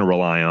who they're going to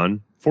rely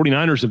on.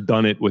 49ers have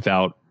done it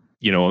without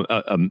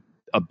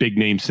a big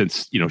name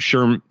since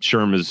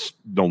Sherm is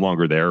no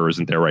longer there or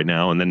isn't there right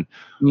now. And then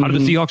how do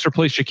the Seahawks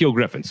replace Shaquille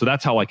Griffin? So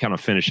that's how I kind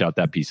of finish out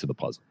that piece of the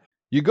puzzle.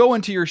 You go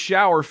into your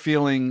shower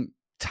feeling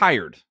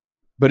tired,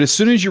 but as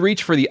soon as you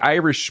reach for the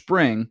Irish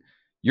Spring,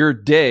 your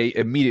day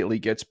immediately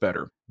gets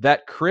better.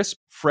 That crisp,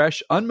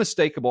 fresh,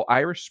 unmistakable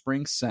Irish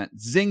Spring scent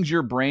zings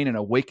your brain and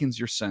awakens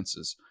your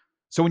senses.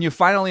 So when you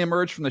finally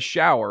emerge from the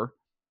shower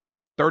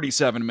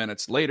 37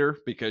 minutes later,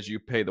 because you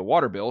pay the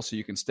water bill so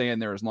you can stay in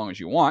there as long as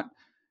you want,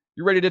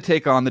 you're ready to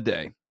take on the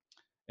day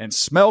and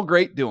smell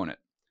great doing it.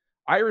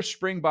 Irish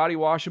Spring Body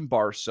Wash and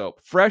Bar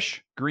Soap.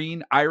 Fresh,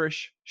 green,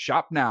 Irish.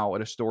 Shop now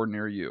at a store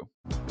near you.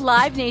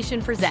 Live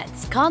Nation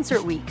presents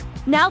Concert Week.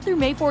 Now through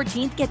May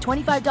 14th, get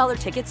 $25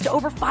 tickets to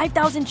over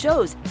 5,000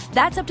 shows.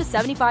 That's up to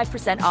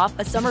 75% off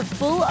a summer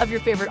full of your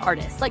favorite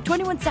artists like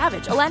 21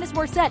 Savage, Alanis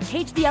Morissette,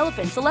 Cage the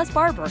Elephant, Celeste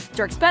Barber,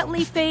 Dierks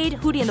Bentley, Fade,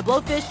 Hootie and the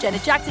Blowfish,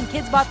 Janet Jackson,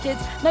 Kidz Bop Kids,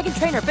 Meghan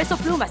Trainor, Bissell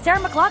Pluma, Sarah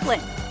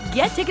McLachlan.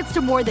 Get tickets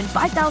to more than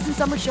 5,000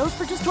 summer shows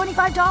for just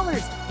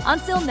 $25.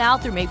 Until now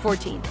through May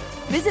 14th.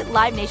 Visit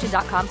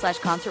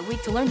LiveNation.com/Concert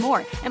Week to learn more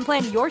and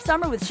plan your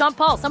summer with Sean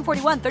Paul, Sum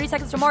 41, 30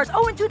 Seconds to Mars,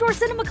 and Two Door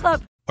Cinema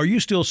Club. Are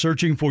you still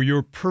searching for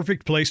your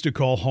perfect place to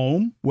call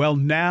home? Well,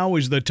 now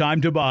is the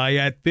time to buy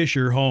at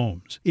Fisher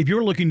Homes. If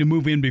you're looking to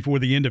move in before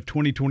the end of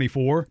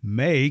 2024,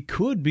 May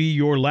could be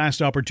your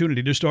last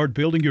opportunity to start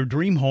building your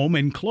dream home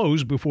and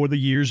close before the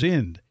year's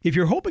end. If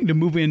you're hoping to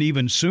move in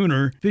even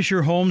sooner,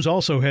 Fisher Homes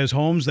also has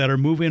homes that are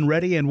move-in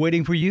ready and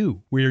waiting for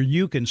you, where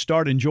you can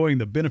start enjoying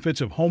the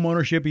benefits of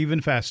homeownership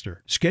even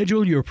faster.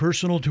 Schedule your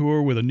personal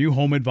tour with a new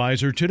home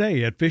advisor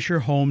today at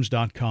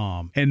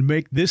FisherHomes.com and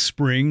make this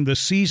spring the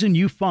season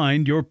you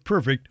find your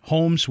perfect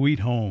home sweet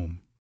home.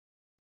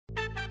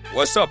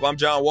 What's up? I'm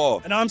John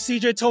Wall. And I'm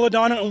CJ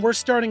Toledano, and we're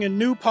starting a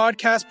new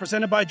podcast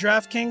presented by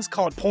DraftKings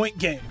called Point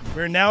Game.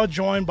 We're now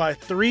joined by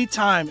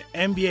 3-time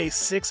NBA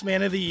Sixth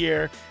Man of the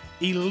Year,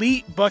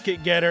 elite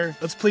bucket getter.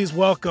 Let's please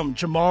welcome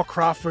Jamal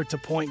Crawford to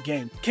Point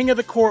Game. King of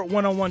the Court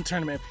one-on-one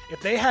tournament. If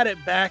they had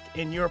it back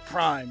in your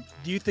prime,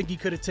 do you think you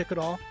could have took it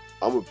all?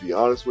 I'm going to be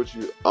honest with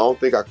you. I don't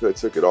think I could have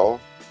took it all,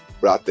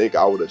 but I think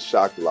I would have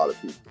shocked a lot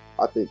of people.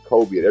 I think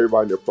Kobe and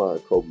everybody in their prime,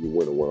 Kobe would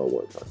win a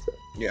one-on-one contest.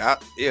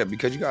 Yeah,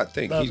 because you got to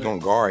think, he's going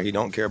to guard. He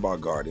don't care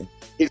about guarding.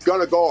 He's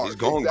going to guard. He's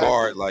going to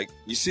guard. Like,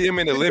 you see him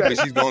in the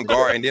Olympics, he's going to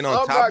guard. And then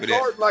on top of that. I'm not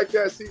guarding like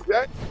that,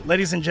 CJ.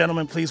 Ladies and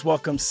gentlemen, please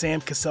welcome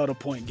Sam Cassell to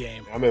Point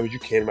Game. I remember you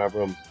came out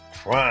from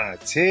crying,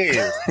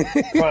 tears.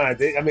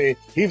 Crying. I mean,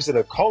 he was in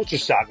a culture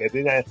shock. And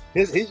then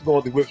he's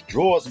going through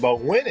withdrawals about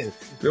winning.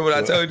 Remember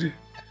what I told you?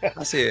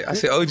 I said,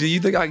 OG,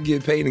 you think I can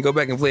get paid and go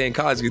back and play in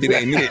college because it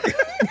ain't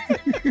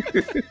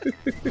it?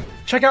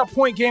 Check out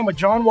Point Game with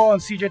John Wall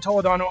and CJ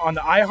Toledano on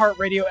the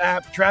iHeartRadio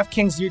app,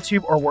 DraftKings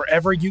YouTube, or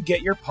wherever you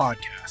get your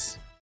podcasts.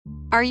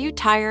 Are you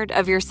tired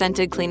of your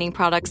scented cleaning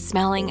products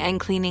smelling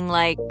and cleaning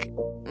like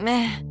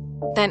meh?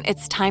 Then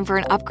it's time for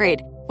an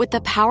upgrade with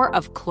the power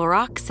of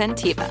Clorox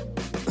Scentiva.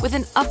 With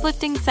an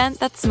uplifting scent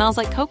that smells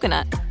like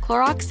coconut,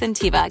 Clorox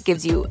Scentiva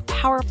gives you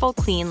powerful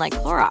clean like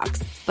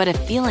Clorox, but a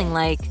feeling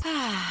like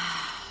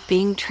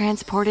being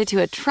transported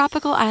to a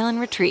tropical island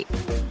retreat.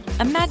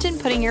 Imagine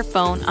putting your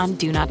phone on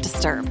Do Not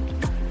Disturb,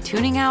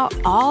 tuning out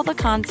all the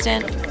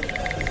constant,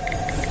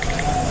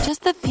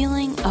 just the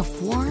feeling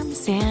of warm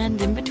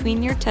sand in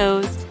between your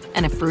toes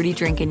and a fruity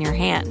drink in your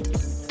hand.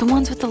 The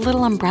ones with the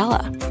little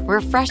umbrella.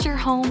 Refresh your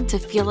home to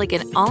feel like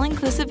an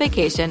all-inclusive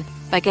vacation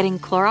by getting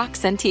Clorox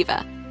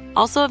Scentiva.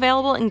 Also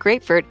available in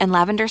grapefruit and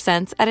lavender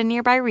scents at a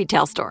nearby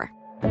retail store.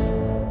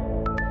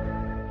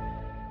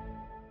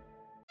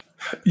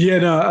 Yeah,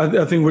 no,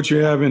 I think what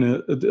you're having,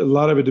 a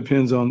lot of it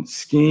depends on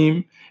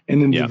scheme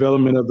and then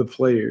development of the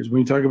players.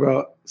 When you talk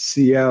about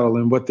Seattle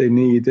and what they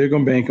need, they're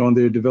going to bank on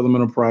their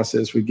developmental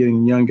process for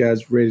getting young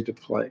guys ready to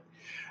play.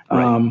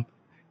 Right.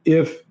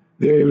 If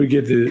they're able to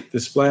get the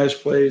splash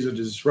plays or the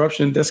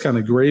disruption. That's kind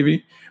of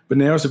gravy. But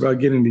now it's about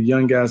getting the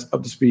young guys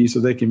up to speed so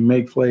they can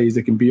make plays.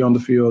 They can be on the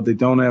field. They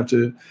don't have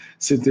to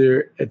sit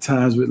there at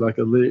times with like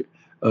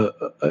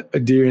a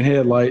deer in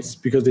headlights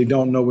because they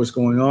don't know what's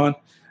going on.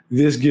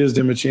 This gives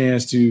them a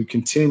chance to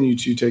continue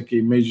to take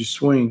a major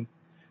swing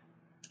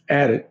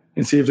at it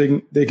and see if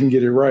they can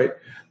get it right.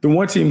 The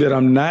one team that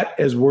I'm not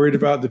as worried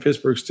about, the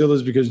Pittsburgh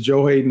Steelers, because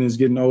Joe Hayden is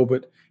getting old,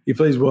 but he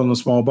plays well in the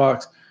small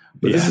box.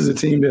 But This is a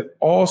team that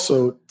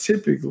also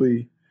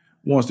typically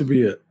wants to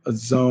be a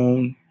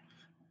zone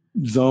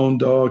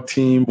dog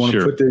team, want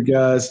to put their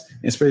guys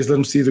in space, let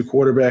them see the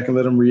quarterback and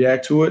let them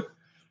react to it.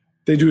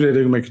 They do that,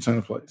 they can make a ton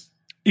of plays.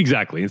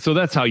 Exactly. And so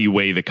that's how you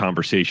weigh the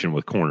conversation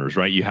with corners,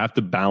 right? You have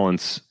to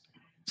balance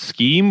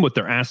scheme, what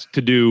they're asked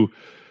to do,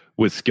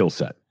 with skill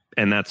set.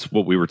 And that's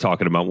what we were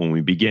talking about when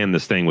we began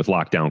this thing with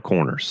lockdown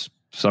corners.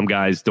 Some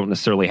guys don't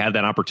necessarily have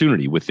that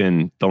opportunity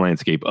within the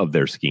landscape of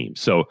their scheme.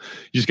 So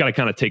you just got to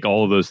kind of take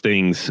all of those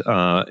things,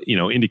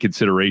 into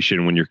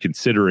consideration when you're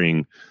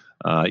considering,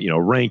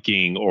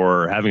 ranking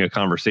or having a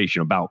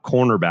conversation about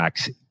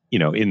cornerbacks,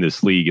 in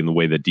this league and the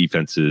way that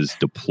defenses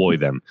deploy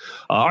them.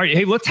 All right.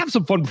 Hey, let's have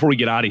some fun before we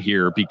get out of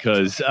here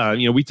because,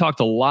 we talked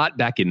a lot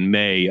back in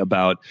May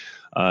about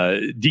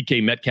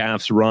DK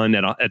Metcalf's run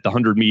at the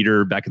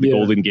 100-meter back at the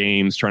Golden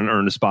Games, trying to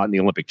earn a spot in the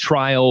Olympic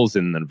trials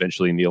and then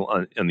eventually in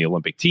the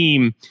Olympic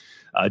team.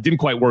 Didn't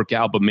quite work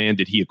out, but man,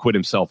 did he acquit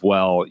himself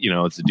well.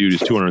 It's a dude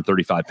who's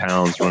 235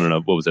 pounds running a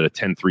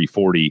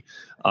 10.340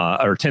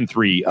 or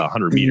 10.3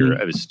 100 meter.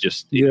 It was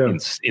just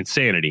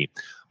insanity.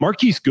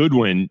 Marquise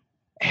Goodwin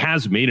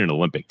has made an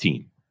Olympic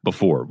team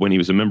before when he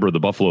was a member of the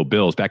Buffalo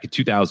Bills back in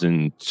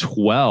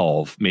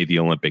 2012, made the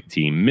Olympic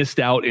team, missed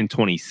out in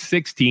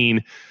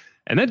 2016,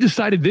 and then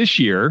decided this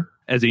year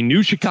as a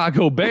new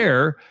Chicago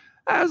Bear,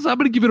 I'm going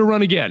to give it a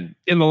run again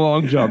in the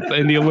long jump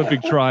in the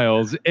Olympic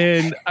trials.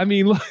 And I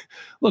mean,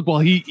 look, while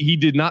he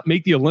did not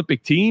make the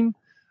Olympic team,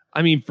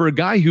 I mean, for a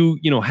guy who,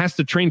 has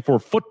to train for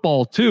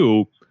football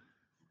too,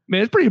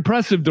 man, it's pretty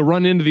impressive to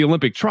run into the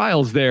Olympic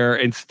trials there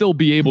and still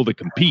be able to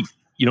compete.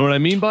 You know what I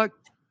mean, Buck?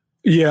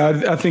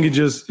 Yeah, I think it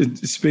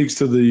speaks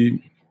to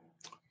the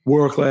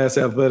world-class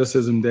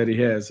athleticism that he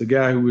has. A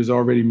guy who has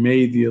already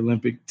made the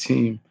Olympic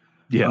team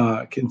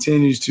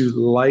continues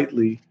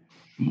to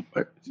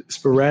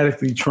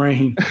sporadically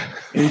train,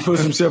 and he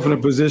puts himself in a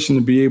position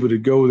to be able to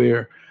go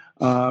there.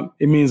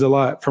 It means a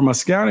lot. From a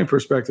scouting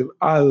perspective,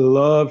 I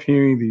love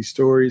hearing these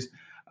stories.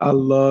 I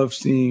love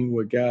seeing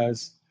what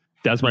guys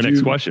That's my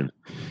next question.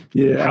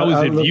 Yeah. How is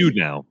it viewed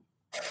now?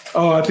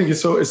 Oh, I think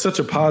it's such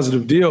a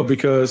positive deal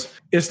because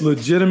it's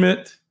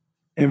legitimate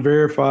and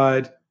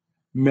verified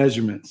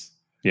measurements.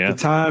 Yeah. The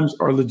times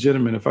are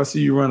legitimate. If I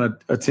see you run a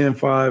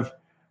 10.5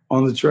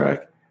 on the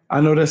track,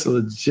 I know that's a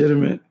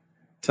legitimate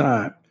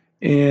time.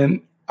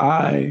 And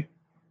I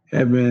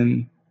have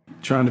been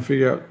trying to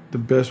figure out the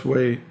best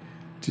way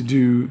to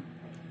do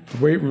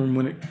the weight room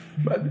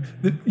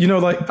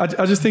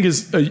I just think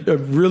it's a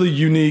really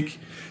unique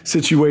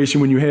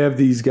situation when you have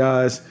these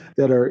guys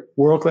that are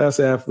world-class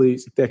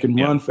athletes that can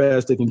run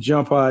fast, they can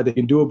jump high, they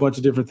can do a bunch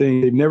of different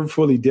things. They've never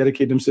fully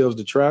dedicated themselves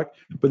to track,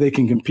 but they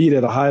can compete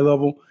at a high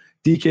level.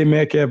 DK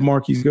Metcalf,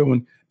 Marquise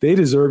Goodwin, they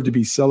deserve to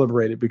be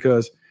celebrated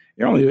because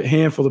there are only a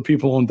handful of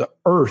people on the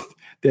earth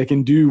that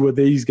can do what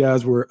these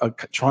guys were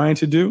trying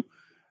to do.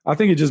 I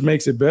think it just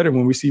makes it better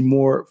when we see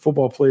more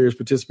football players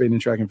participating in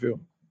track and field.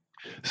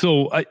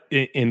 So,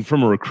 and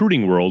from a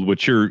recruiting world,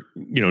 which you're,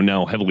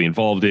 now heavily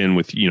involved in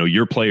with,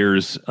 your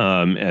players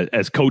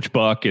as Coach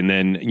Buck, and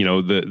then,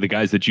 the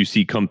guys that you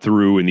see come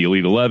through in the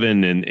Elite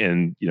 11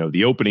 and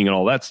the opening and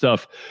all that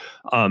stuff.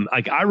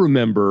 I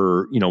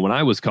remember, when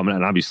I was coming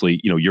out,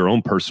 obviously, your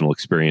own personal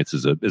experience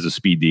as a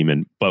speed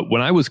demon. But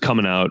when I was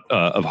coming out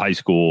of high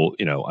school,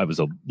 I was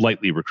a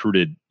lightly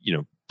recruited,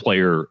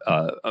 player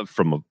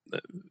from a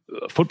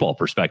football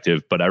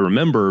perspective, but I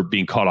remember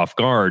being caught off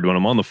guard when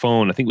I'm on the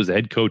phone. I think it was the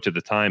head coach at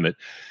the time at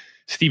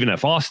Stephen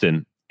F.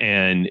 Austin,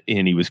 and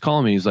he was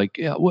calling me. He's like,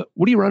 "Yeah, what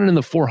are you running in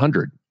the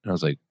 400?" And I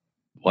was like,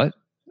 "What?"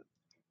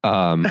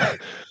 Well,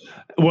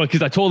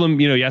 because I told him,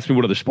 he asked me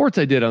what other sports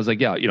I did. I was like,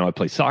 "Yeah, I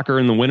play soccer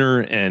in the winter,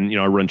 and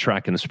I run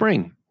track in the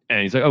spring."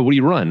 And he's like, "Oh, what do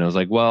you run?" And I was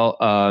like, "Well,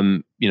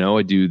 I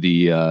do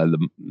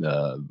the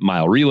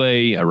mile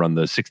relay. I run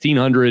the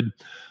 1600."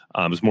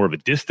 I was more of a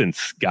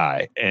distance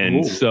guy.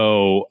 And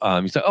so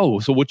he's like, "Oh,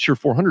 so what's your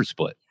 400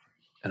 split?"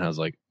 And I was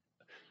like,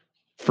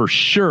 for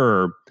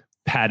sure,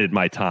 padded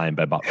my time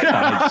by about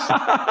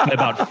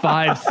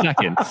 5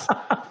 seconds.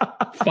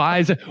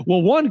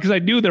 Well, one, because I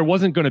knew there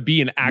wasn't going to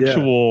be an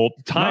actual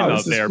time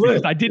out there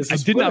because I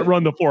did not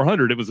run the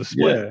 400. It was a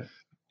split. Yeah.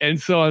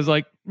 And so I was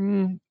like,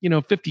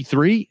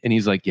 53. And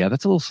he's like, "Yeah,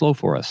 that's a little slow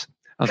for us."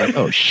 I was like,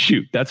 "Oh,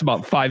 shoot. That's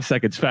about 5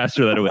 seconds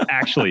faster than it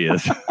actually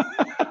is."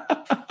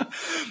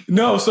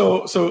 No,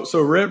 so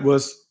Red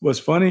what's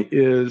funny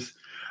is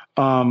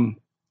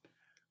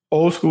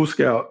old school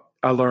scout.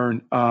 I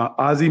learned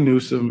Ozzie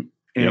Newsome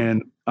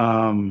and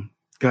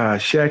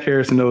Shaq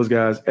Harris and those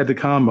guys at the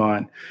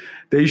combine.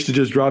 They used to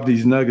just drop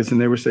these nuggets and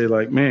they would say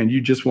like, "Man,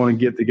 you just want to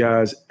get the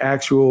guys'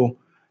 actual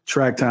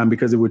track time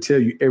because it would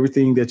tell you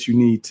everything that you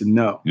need to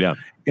know. Yeah.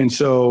 And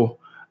so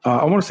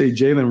I want to say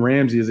Jalen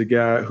Ramsey is a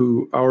guy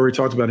who I already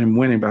talked about him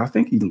winning, but I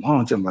think he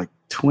launched at like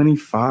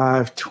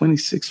 25,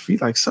 26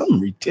 feet, like something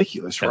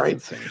ridiculous, That's right?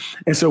 insane.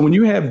 And so when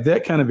you have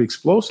that kind of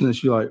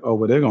explosiveness, you're like, oh,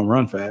 well, they're going to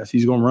run fast.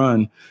 He's going to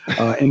run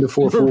into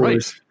 4.4s.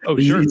 Right. Oh,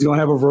 He's sure. going to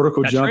have a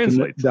vertical That jump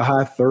translates. in the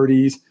high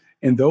 30s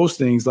and those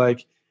things.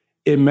 Like,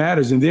 it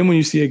matters. And then when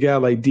you see a guy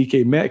like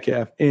DK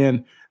Metcalf,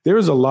 and there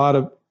were a lot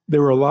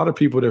of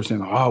people that were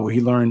saying, oh, well,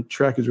 he learned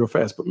trackers real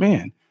fast. But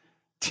man,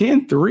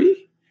 10.3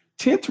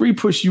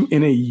 puts you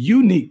in a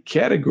unique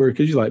category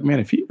because you're like, man,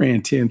 if he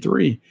ran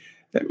 10.3,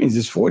 that means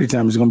his 40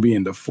 time is going to be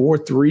in the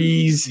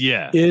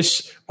 4.3s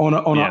ish on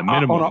an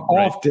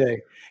off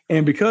day.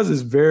 And because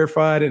it's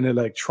verified and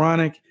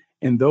electronic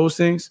and those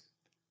things,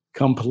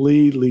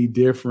 completely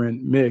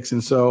different mix.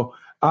 And so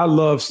I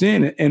love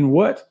seeing it. And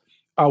what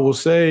I will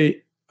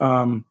say,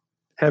 having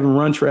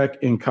run track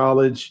in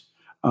college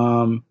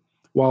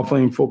while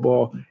playing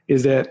football,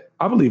 is that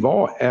I believe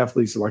all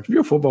athletes, like if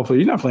you're a football player,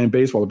 you're not playing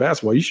baseball or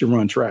basketball, you should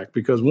run track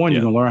because one,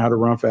 you're going to learn how to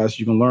run fast.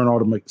 You can learn all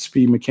the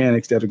speed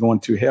mechanics that are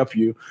going to help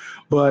you.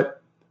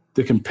 But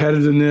the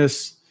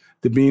competitiveness,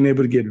 the being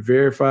able to get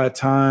verified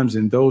times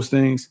and those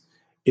things,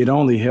 it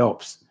only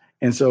helps.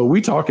 And so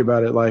we talk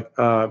about it like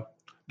the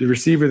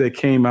receiver that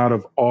came out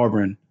of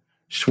Auburn,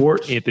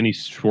 Schwartz. Anthony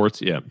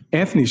Schwartz, yeah.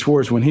 Anthony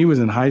Schwartz, when he was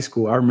in high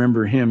school, I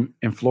remember him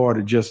in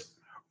Florida just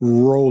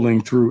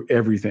rolling through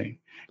everything.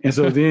 And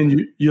so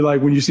then you're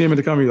like, when you see him in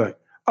the company, you're like,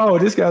 oh,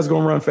 this guy's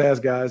going to run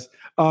fast, guys.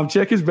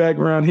 Check his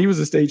background. He was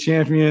a state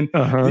champion.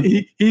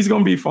 He's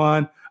going to be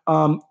fine.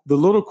 The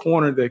little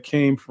corner that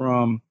came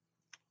from,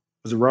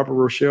 was it Robert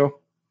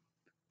Rochelle?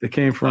 That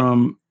came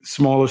from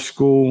smaller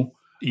school.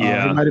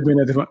 Yeah. He might have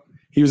been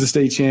he was a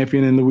state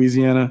champion in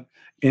Louisiana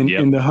in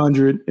the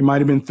 100. It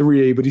might have been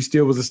 3A, but he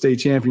still was a state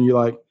champion.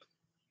 You're like,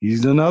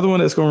 he's another one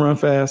that's going to run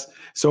fast.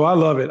 So I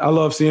love it. I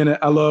love seeing it.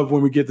 I love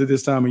when we get to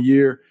this time of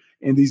year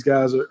and these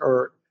guys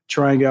are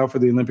trying out for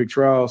the Olympic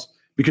trials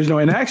because,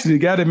 and actually the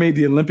guy that made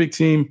the Olympic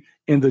team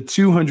in the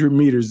 200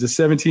 meters, the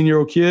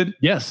 17-year-old kid.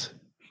 Yes.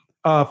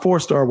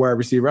 4-star wide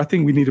receiver. I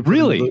think we need to put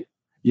really?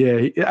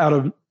 Out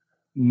of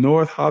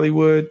North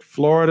Hollywood,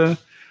 Florida.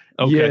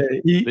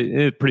 Okay.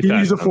 Yeah, pretty fast.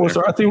 He's a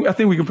 4-star. I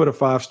think we can put a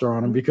 5-star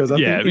on him because I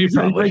think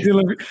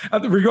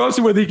regardless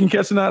of whether he can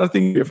catch or not, I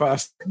think he'll be a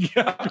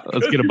 5-star.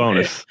 Let's get a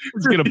bonus.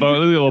 Let's get a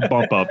little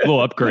bump up, a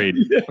little upgrade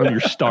on your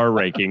star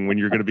ranking when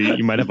you're going to be.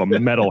 You might have a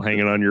medal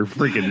hanging on your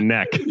freaking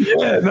neck.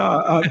 Yeah,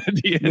 no, at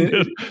the end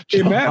of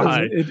it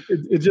matters.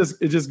 It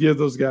just gives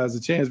those guys a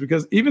chance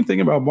because even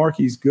thinking about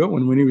Marquise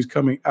Goodwin when he was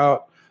coming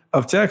out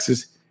of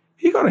Texas.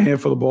 He got a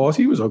handful of balls.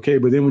 He was okay.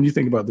 But then when you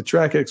think about the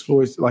track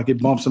exploits, like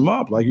it bumps him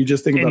up. Like you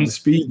just think about the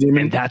speed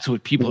demon. And that's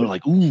what people are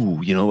like,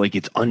 ooh, like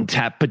it's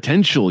untapped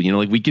potential.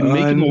 Like we can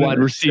make him a wide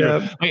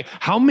receiver. Like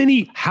how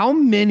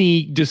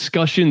many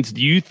discussions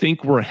do you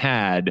think were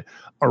had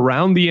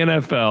around the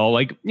NFL?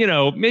 Like,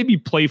 maybe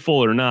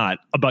playful or not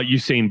about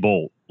Usain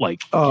Bolt. Like,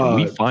 can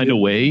we find a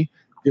way?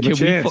 Give him a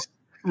chance.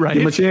 Right.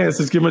 Give him a chance.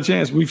 Let's give him a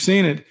chance. We've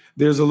seen it.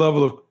 There's a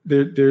level of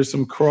there's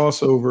some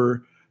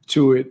crossover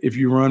to it. If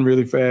you run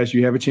really fast,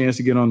 you have a chance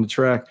to get on the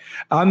track.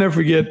 I'll never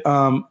forget,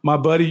 my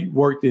buddy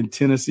worked in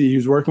Tennessee. He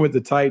was working with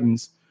the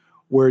Titans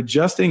where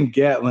Justin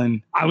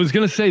Gatlin. I was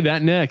going to say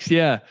that next.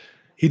 Yeah.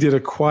 He did a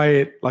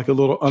quiet, like a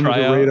little under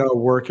the radar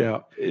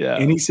workout. Yeah.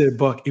 And he said,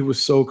 Buck, it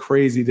was so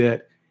crazy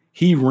that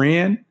he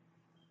ran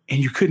and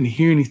you couldn't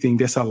hear anything.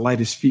 That's how light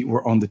his feet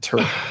were on the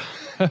turf.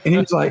 And he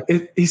was like,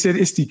 he said,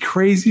 it's the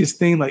craziest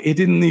thing. Like it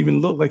didn't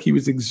even look like he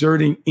was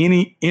exerting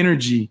any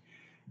energy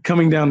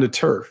coming down the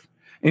turf.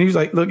 And he was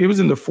like, look, it was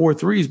in the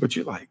 4.3s, but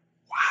you're like,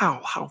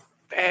 wow, how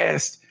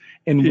fast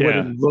and what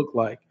it looked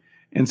like.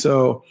 And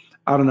so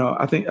I don't know.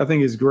 I think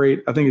it's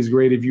great. I think it's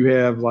great if you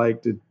have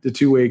like the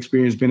two-way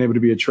experience, being able to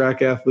be a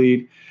track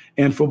athlete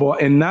and football,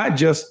 and not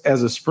just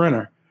as a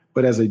sprinter,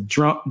 but as a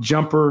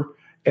jumper,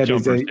 as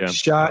a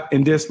shot.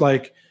 And just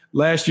like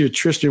last year,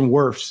 Tristan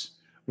Wirfs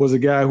was a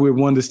guy who had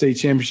won the state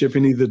championship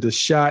in either the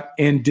shot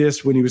and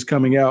disc when he was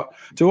coming out,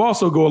 to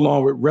also go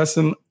along with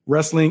wrestling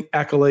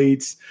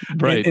accolades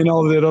and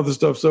all of that other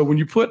stuff. So when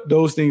you put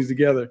those things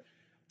together,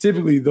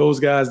 typically those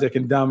guys that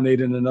can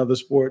dominate in another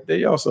sport,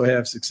 they also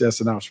have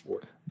success in our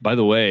sport. By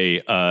the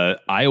way,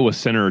 Iowa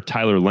center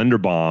Tyler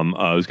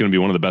Linderbaum is going to be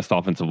one of the best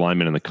offensive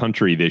linemen in the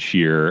country this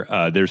year.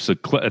 I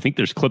think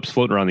there's clips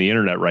floating around the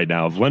internet right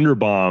now of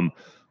Linderbaum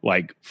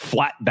like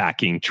flat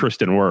backing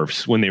Tristan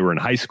Wirfs when they were in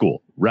high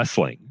school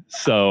wrestling.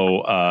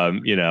 So,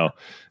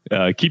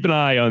 keep an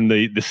eye on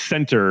the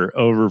center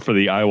over for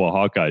the Iowa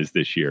Hawkeyes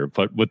this year.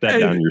 But with that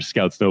down in your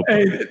scout's notebook.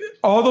 Hey,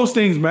 all those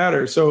things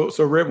matter. So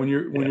Rhett, when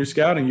you're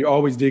scouting, you're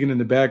always digging in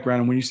the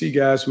background. And when you see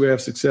guys who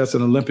have success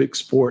in Olympic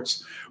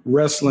sports,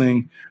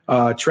 wrestling,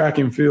 track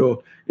and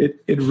field,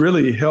 it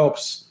really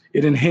helps.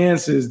 It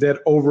enhances that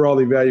overall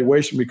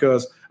evaluation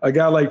because a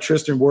guy like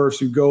Tristan Wirfs,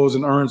 who goes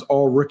and earns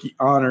all rookie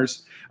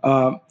honors,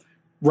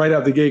 right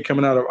out the gate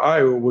coming out of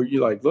Iowa, where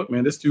you're like, look,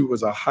 man, this dude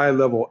was a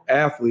high-level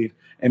athlete,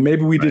 and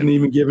maybe we didn't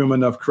even give him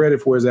enough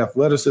credit for his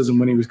athleticism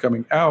when he was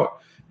coming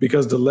out.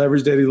 because the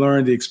leverage that he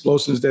learned, the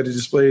explosiveness that he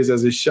displays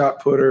as a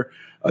shot putter,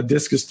 a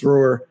discus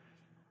thrower,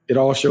 it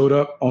all showed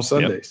up on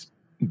Sundays. Yep.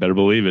 Better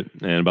believe it.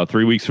 And about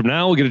 3 weeks from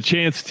now, we'll get a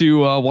chance to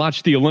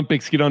watch the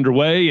Olympics get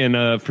underway.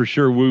 And for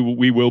sure,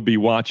 we will be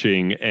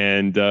watching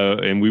and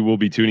we will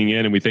be tuning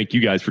in. And we thank you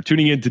guys for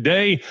tuning in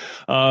today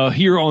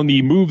here on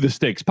the Move the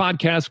Sticks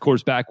podcast. Of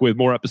course, back with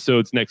more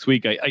episodes next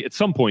week. At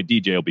some point,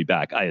 DJ will be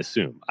back, I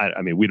assume.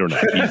 I mean, we don't know.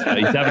 He's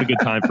having a good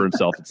time for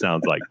himself, it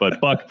sounds like.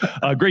 But, Buck,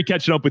 great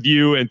catching up with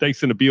you. And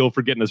thanks to Nabil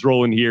for getting us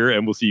rolling here.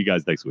 And we'll see you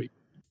guys next week.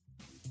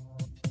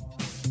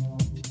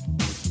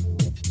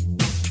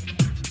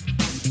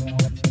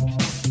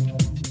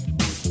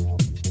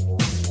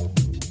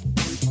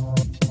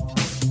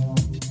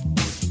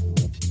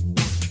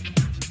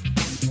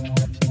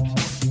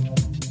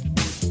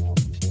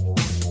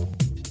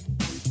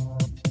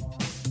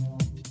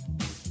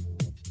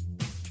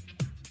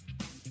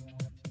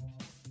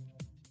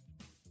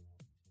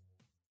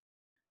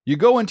 You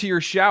go into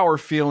your shower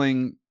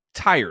feeling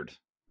tired,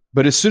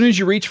 but as soon as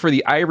you reach for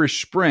the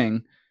Irish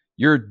Spring,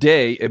 your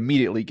day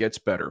immediately gets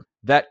better.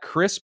 That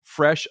crisp,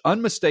 fresh,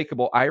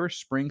 unmistakable Irish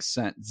Spring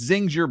scent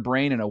zings your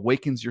brain and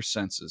awakens your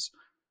senses.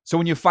 So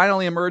when you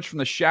finally emerge from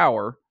the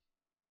shower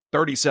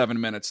 37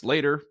 minutes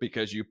later,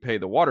 because you pay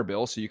the water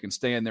bill so you can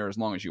stay in there as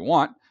long as you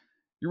want,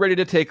 you're ready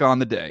to take on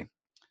the day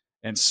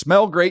and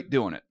smell great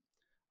doing it.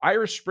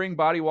 Irish Spring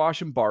Body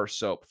Wash and Bar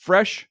Soap.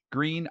 Fresh,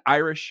 green,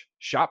 Irish.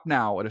 Shop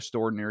now at a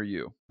store near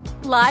you.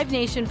 Live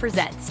Nation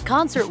presents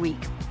Concert Week.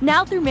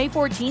 Now through May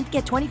 14th,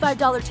 get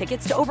 $25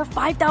 tickets to over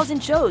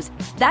 5,000 shows.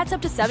 That's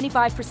up to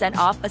 75%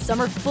 off a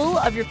summer full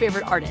of your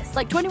favorite artists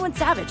like 21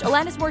 Savage,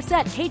 Alanis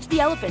Morissette, Cage the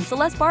Elephant,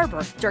 Celeste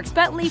Barber, Dierks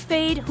Bentley,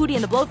 Fade, Hootie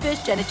and the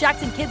Blowfish, Janet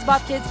Jackson, Kids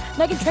Bop Kids,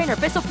 Meghan Trainor,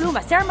 Peso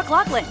Pluma, Sarah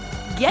McLachlan.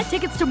 Get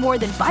tickets to more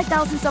than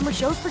 5,000 summer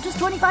shows for just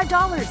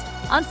 $25.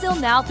 On sale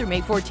now through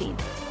May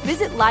 14th.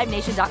 Visit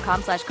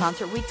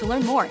livenation.com/Concert Week to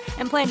learn more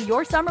and plan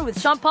your summer with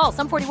Sean Paul,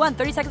 Sum 41,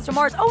 30 Seconds to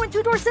Mars, and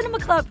Two Door Cinema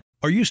Club.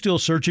 Are you still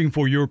searching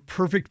for your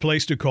perfect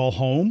place to call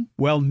home?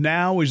 Well,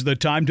 now is the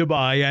time to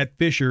buy at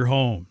Fisher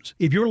Homes.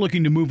 If you're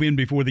looking to move in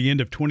before the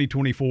end of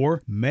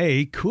 2024,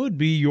 May could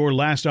be your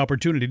last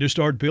opportunity to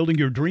start building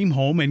your dream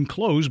home and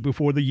close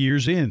before the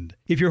year's end.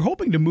 If you're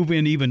hoping to move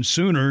in even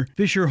sooner,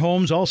 Fisher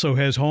Homes also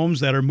has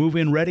homes that are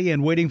move-in ready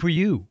and waiting for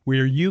you,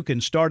 where you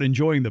can start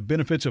enjoying the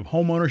benefits of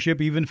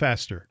homeownership even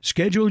faster.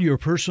 Schedule your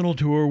personal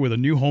tour with a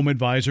new home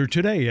advisor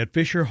today at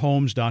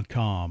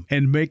FisherHomes.com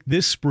and make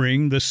this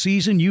spring the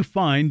season you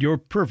find your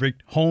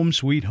perfect home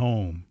sweet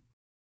home.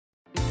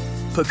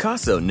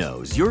 Pacaso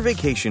knows your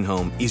vacation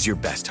home is your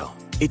best home.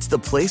 It's the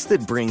place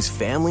that brings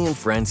family and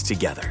friends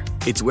together.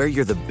 It's where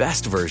you're the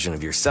best version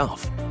of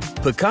yourself.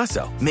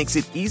 Pacaso makes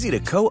it easy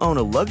to co-own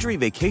a luxury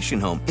vacation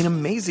home in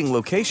amazing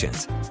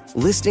locations.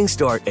 Listings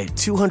start at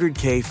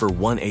 $200K for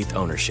 1/8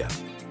 ownership.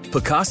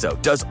 Pacaso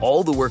does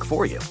all the work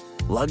for you.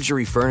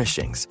 Luxury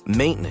furnishings,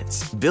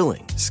 maintenance,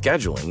 billing,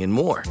 scheduling, and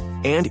more.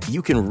 And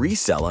you can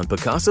resell on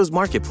Pacaso's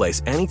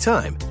marketplace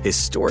anytime,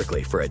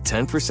 historically for a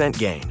 10%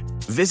 gain.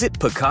 Visit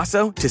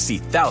Pacaso to see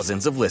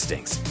thousands of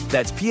listings.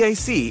 That's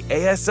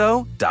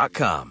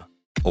PACASO.com.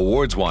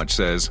 Awards Watch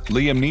says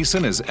Liam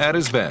Neeson is at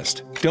his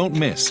best. Don't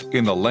miss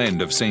In the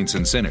Land of Saints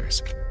and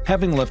Sinners.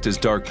 Having left his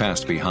dark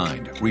past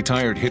behind,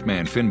 retired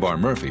hitman Finbar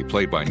Murphy,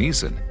 played by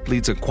Neeson,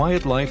 leads a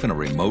quiet life in a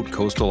remote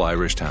coastal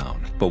Irish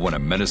town. But when a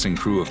menacing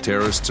crew of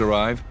terrorists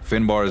arrive,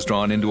 Finbar is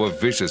drawn into a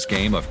vicious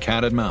game of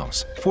cat and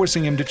mouse,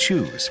 forcing him to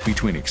choose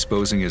between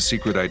exposing his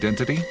secret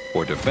identity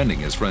or defending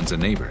his friends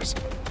and neighbors.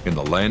 In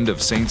the Land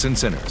of Saints and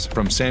Sinners,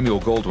 from Samuel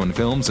Goldwyn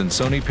Films and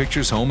Sony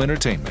Pictures Home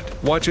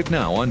Entertainment. Watch it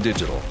now on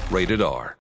digital. Rated R.